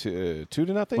was it?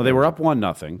 2-0? Well, they were up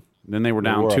 1-0. Then they were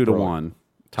down 2-1,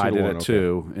 tied it at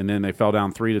 2, and then they fell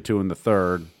down 3-2 in the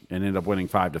third and ended up winning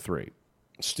 5-3.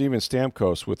 Steven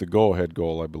Stamkos with the go-ahead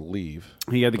goal, I believe.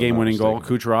 He had the game-winning goal.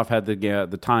 Kucherov had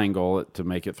the tying goal to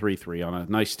make it 3-3 on a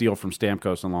nice steal from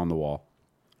Stamkos along the wall.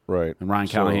 Right. And Ryan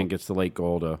Callahan gets the late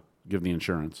goal to give the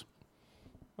insurance.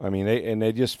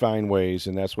 They just find ways,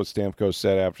 and that's what Stamkos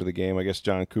said after the game. I guess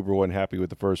John Cooper wasn't happy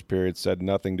with the first period, said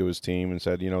nothing to his team, and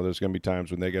said, there's going to be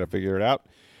times when they got to figure it out.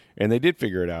 And they did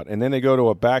figure it out. And then they go to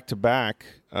a back-to-back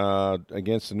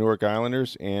against the Newark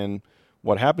Islanders, and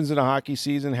what happens in a hockey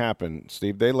season happened,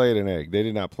 Steve. They laid an egg. They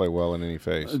did not play well in any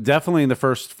phase. Definitely in the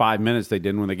first 5 minutes they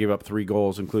didn't, when they gave up 3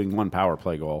 goals, including 1 power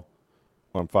play goal.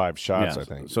 On 5 shots, I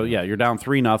think. So, you're down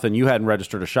 3-0. You hadn't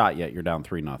registered a shot yet. You're down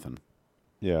 3-0.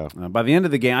 Yeah. By the end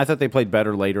of the game, I thought they played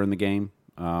better later in the game,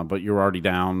 but you were already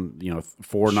down,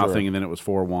 4-0, and then it was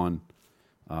 4-1.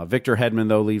 Victor Hedman,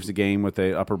 though, leaves the game with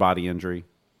an upper body injury.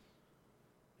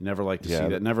 You never like to see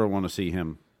that. Never want to see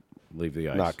him leave the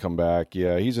ice. Not come back.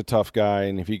 Yeah, he's a tough guy,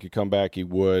 and if he could come back, he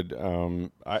would.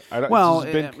 Look,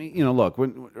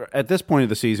 at this point of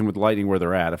the season with Lightning where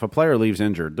they're at, if a player leaves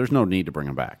injured, there's no need to bring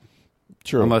him back.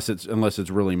 True. Unless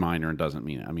it's really minor and doesn't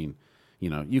mean it.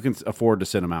 You can afford to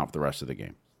sit him out for the rest of the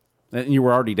game. And you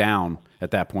were already down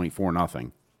at that point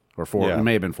 4-0 or 4. Yeah. It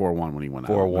may have been 4-1 when he went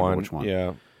out. 4-1. Which one?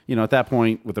 Yeah. At that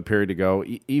point with a period to go,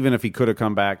 even if he could have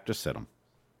come back, just sit him.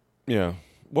 Yeah.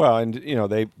 Well, and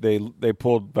they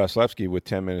pulled Vasilevsky with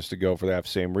 10 minutes to go for that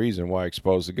same reason. Why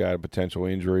expose the guy to potential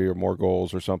injury or more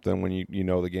goals or something when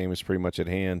the game is pretty much at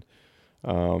hand.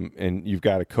 And you've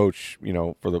got to coach,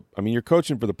 you're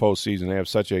coaching for the postseason. They have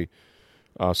such a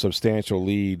substantial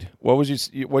lead. What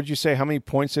did you say? How many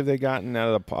points have they gotten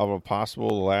out of a possible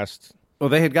the last Well,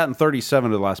 they had gotten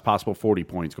 37 of the last possible 40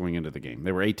 points going into the game.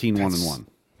 They were 18-1-1.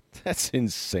 That's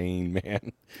insane,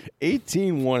 man.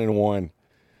 18-1-1.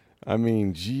 I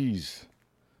mean, geez.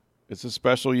 It's a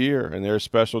special year, and they're a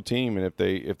special team. And if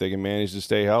they can manage to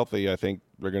stay healthy, I think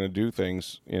they're going to do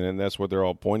things, and that's what they're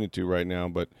all pointed to right now.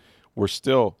 But we're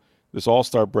still – this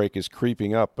All-Star break is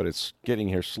creeping up, but it's getting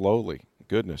here slowly.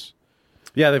 Goodness.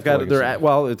 Yeah, they've got. They're at,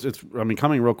 well. It's. I mean,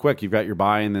 coming real quick. You've got your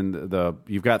bye, and then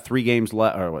you've got 3 games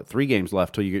left, or what? 3 games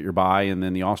left till you get your bye, and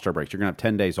then the All-Star breaks. You're gonna have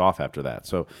 10 days off after that.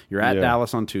 So you're at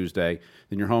Dallas on Tuesday,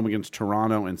 then you're home against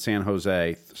Toronto and San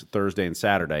Jose Thursday and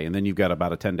Saturday, and then you've got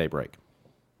about a 10-day break.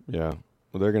 Yeah,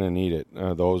 well, they're gonna need it.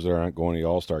 Those that aren't going to the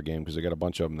All-Star game because they got a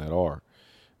bunch of them that are.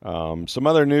 Some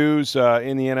other news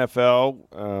in the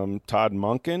NFL. Todd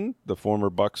Monken, the former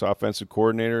Bucs offensive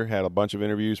coordinator, had a bunch of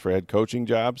interviews for head coaching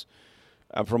jobs.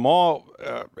 From all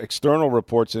external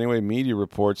reports, anyway, media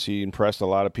reports, he impressed a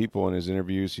lot of people in his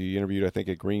interviews. He interviewed, I think,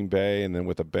 at Green Bay and then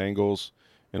with the Bengals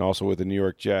and also with the New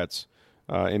York Jets.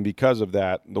 And because of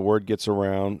that, the word gets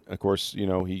around. Of course,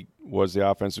 he was the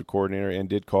offensive coordinator and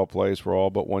did call plays for all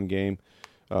but one game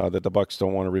that the Bucs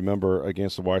don't want to remember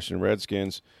against the Washington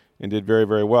Redskins, and did very,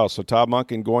 very well. So Todd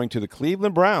Monken going to the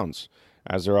Cleveland Browns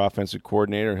as their offensive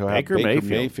coordinator. He'll have Baker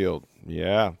Mayfield.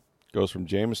 Yeah, goes from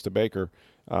Jameis to Baker.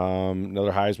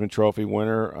 Another Heisman Trophy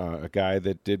winner, a guy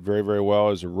that did very, very well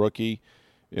as a rookie.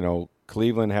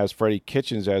 Cleveland has Freddie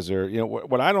Kitchens as their,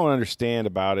 what I don't understand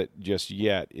about it just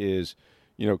yet is,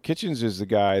 Kitchens is the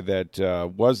guy that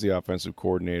was the offensive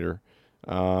coordinator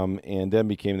and then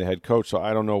became the head coach. So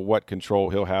I don't know what control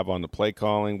he'll have on the play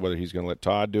calling, whether he's going to let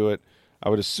Todd do it. I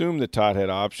would assume that Todd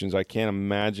had options. I can't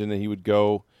imagine that he would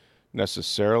go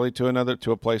necessarily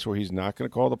to a place where he's not going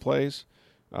to call the plays.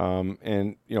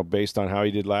 And based on how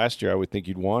he did last year, I would think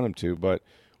you'd want him to. But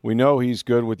we know he's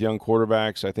good with young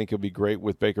quarterbacks. I think he'll be great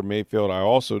with Baker Mayfield. I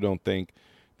also don't think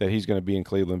that he's going to be in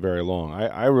Cleveland very long.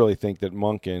 I really think that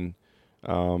Monken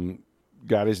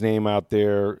got his name out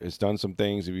there, has done some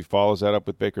things. If he follows that up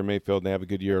with Baker Mayfield and they have a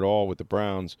good year at all with the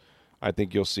Browns, I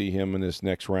think you'll see him in this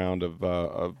next round of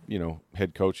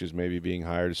head coaches maybe being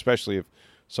hired, especially if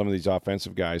some of these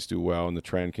offensive guys do well and the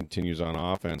trend continues on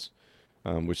offense.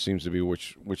 Which seems to be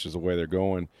which is the way they're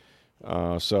going.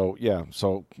 So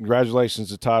congratulations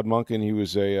to Todd Monken. He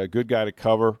was a good guy to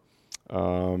cover.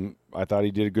 I thought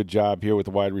he did a good job here with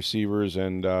the wide receivers.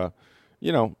 And,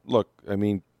 look, I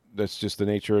mean, that's just the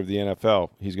nature of the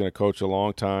NFL. He's going to coach a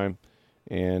long time.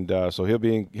 And so he'll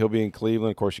be in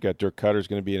Cleveland. Of course, you got Dirk Cutter's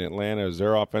going to be in Atlanta as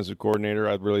their offensive coordinator.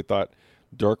 I really thought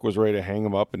Dirk was ready to hang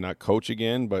him up and not coach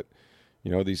again. But,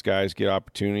 these guys get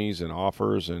opportunities and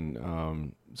offers,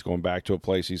 and it's going back to a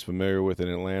place he's familiar with in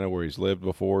Atlanta where he's lived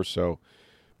before, so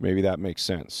maybe that makes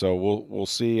sense. So we'll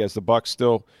see as the Bucs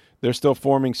they're still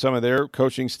forming some of their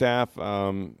coaching staff.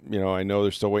 I know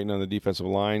they're still waiting on the defensive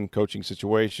line coaching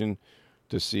situation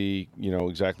to see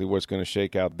exactly what's going to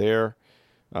shake out there.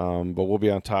 But we'll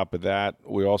be on top of that.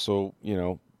 We also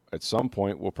at some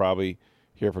point we'll probably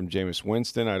hear from Jameis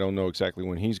Winston. I don't know exactly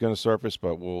when he's going to surface,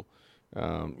 but we'll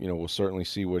certainly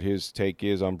see what his take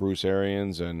is on Bruce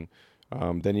Arians. And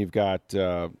then you've got,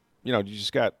 you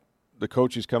just got the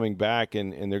coaches coming back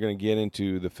and they're going to get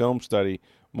into the film study.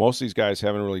 Most of these guys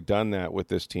haven't really done that with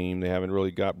this team. They haven't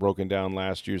really got broken down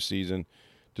last year's season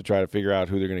to try to figure out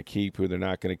who they're going to keep, who they're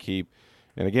not going to keep.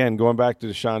 And again, going back to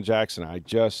Deshaun Jackson, I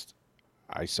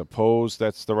suppose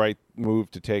that's the right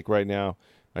move to take right now.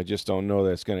 I just don't know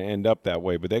that it's going to end up that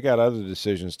way. But they got other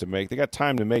decisions to make. They got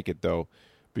time to make it, though,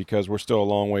 because we're still a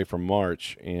long way from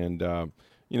March. And,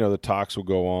 the talks will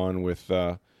go on with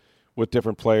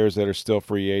different players that are still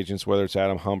free agents, whether it's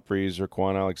Adam Humphries or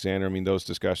Quan Alexander. I mean, those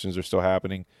discussions are still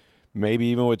happening. Maybe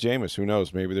even with Jameis. Who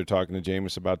knows? Maybe they're talking to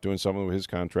Jameis about doing something with his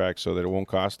contract so that it won't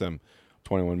cost them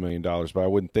 $21 million. But I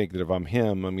wouldn't think that if I'm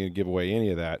him, I'm going to give away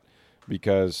any of that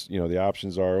because, the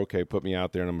options are, okay, put me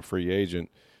out there and I'm a free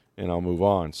agent and I'll move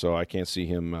on. So I can't see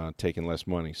him taking less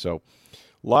money. So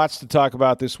lots to talk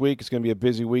about this week. It's going to be a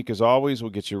busy week as always.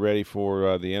 We'll get you ready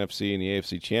for the NFC and the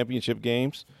AFC championship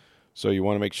games. So you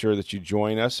want to make sure that you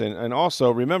join us. And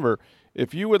also, remember,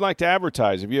 if you would like to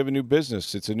advertise, if you have a new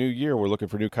business, it's a new year. We're looking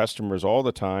for new customers all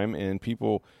the time, and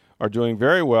people are doing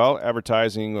very well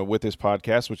advertising with this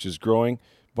podcast, which is growing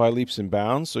by leaps and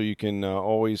bounds. So you can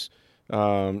always,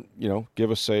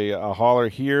 give us a holler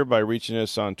here by reaching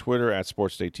us on Twitter at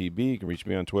SportsDayTB. You can reach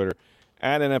me on Twitter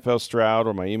at NFL Stroud,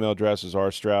 or my email address is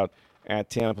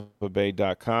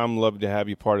rstroud@tampabay.com. Love to have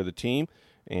you part of the team,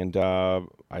 and I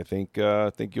think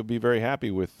you'll be very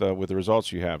happy with the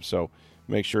results you have. So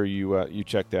make sure you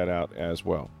check that out as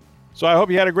well. So I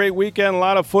hope you had a great weekend. A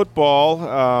lot of football.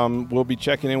 We'll be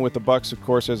checking in with the Bucs, of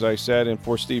course, as I said. And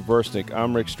for Steve Versnick,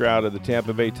 I'm Rick Stroud of the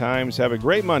Tampa Bay Times. Have a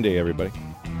great Monday, everybody.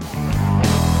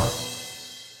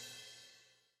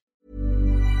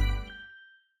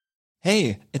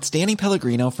 Hey, it's Danny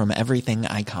Pellegrino from Everything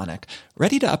Iconic.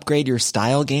 Ready to upgrade your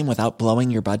style game without blowing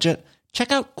your budget?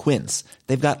 Check out Quince.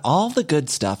 They've got all the good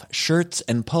stuff, shirts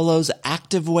and polos,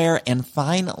 activewear, and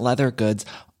fine leather goods,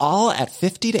 all at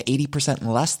 50 to 80%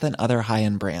 less than other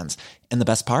high-end brands. And the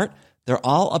best part? They're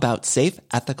all about safe,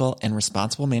 ethical, and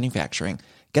responsible manufacturing.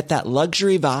 Get that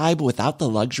luxury vibe without the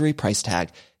luxury price tag.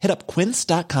 Hit up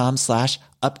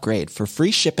quince.com/upgrade for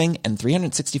free shipping and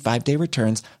 365-day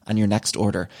returns on your next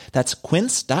order. That's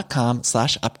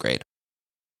quince.com/upgrade.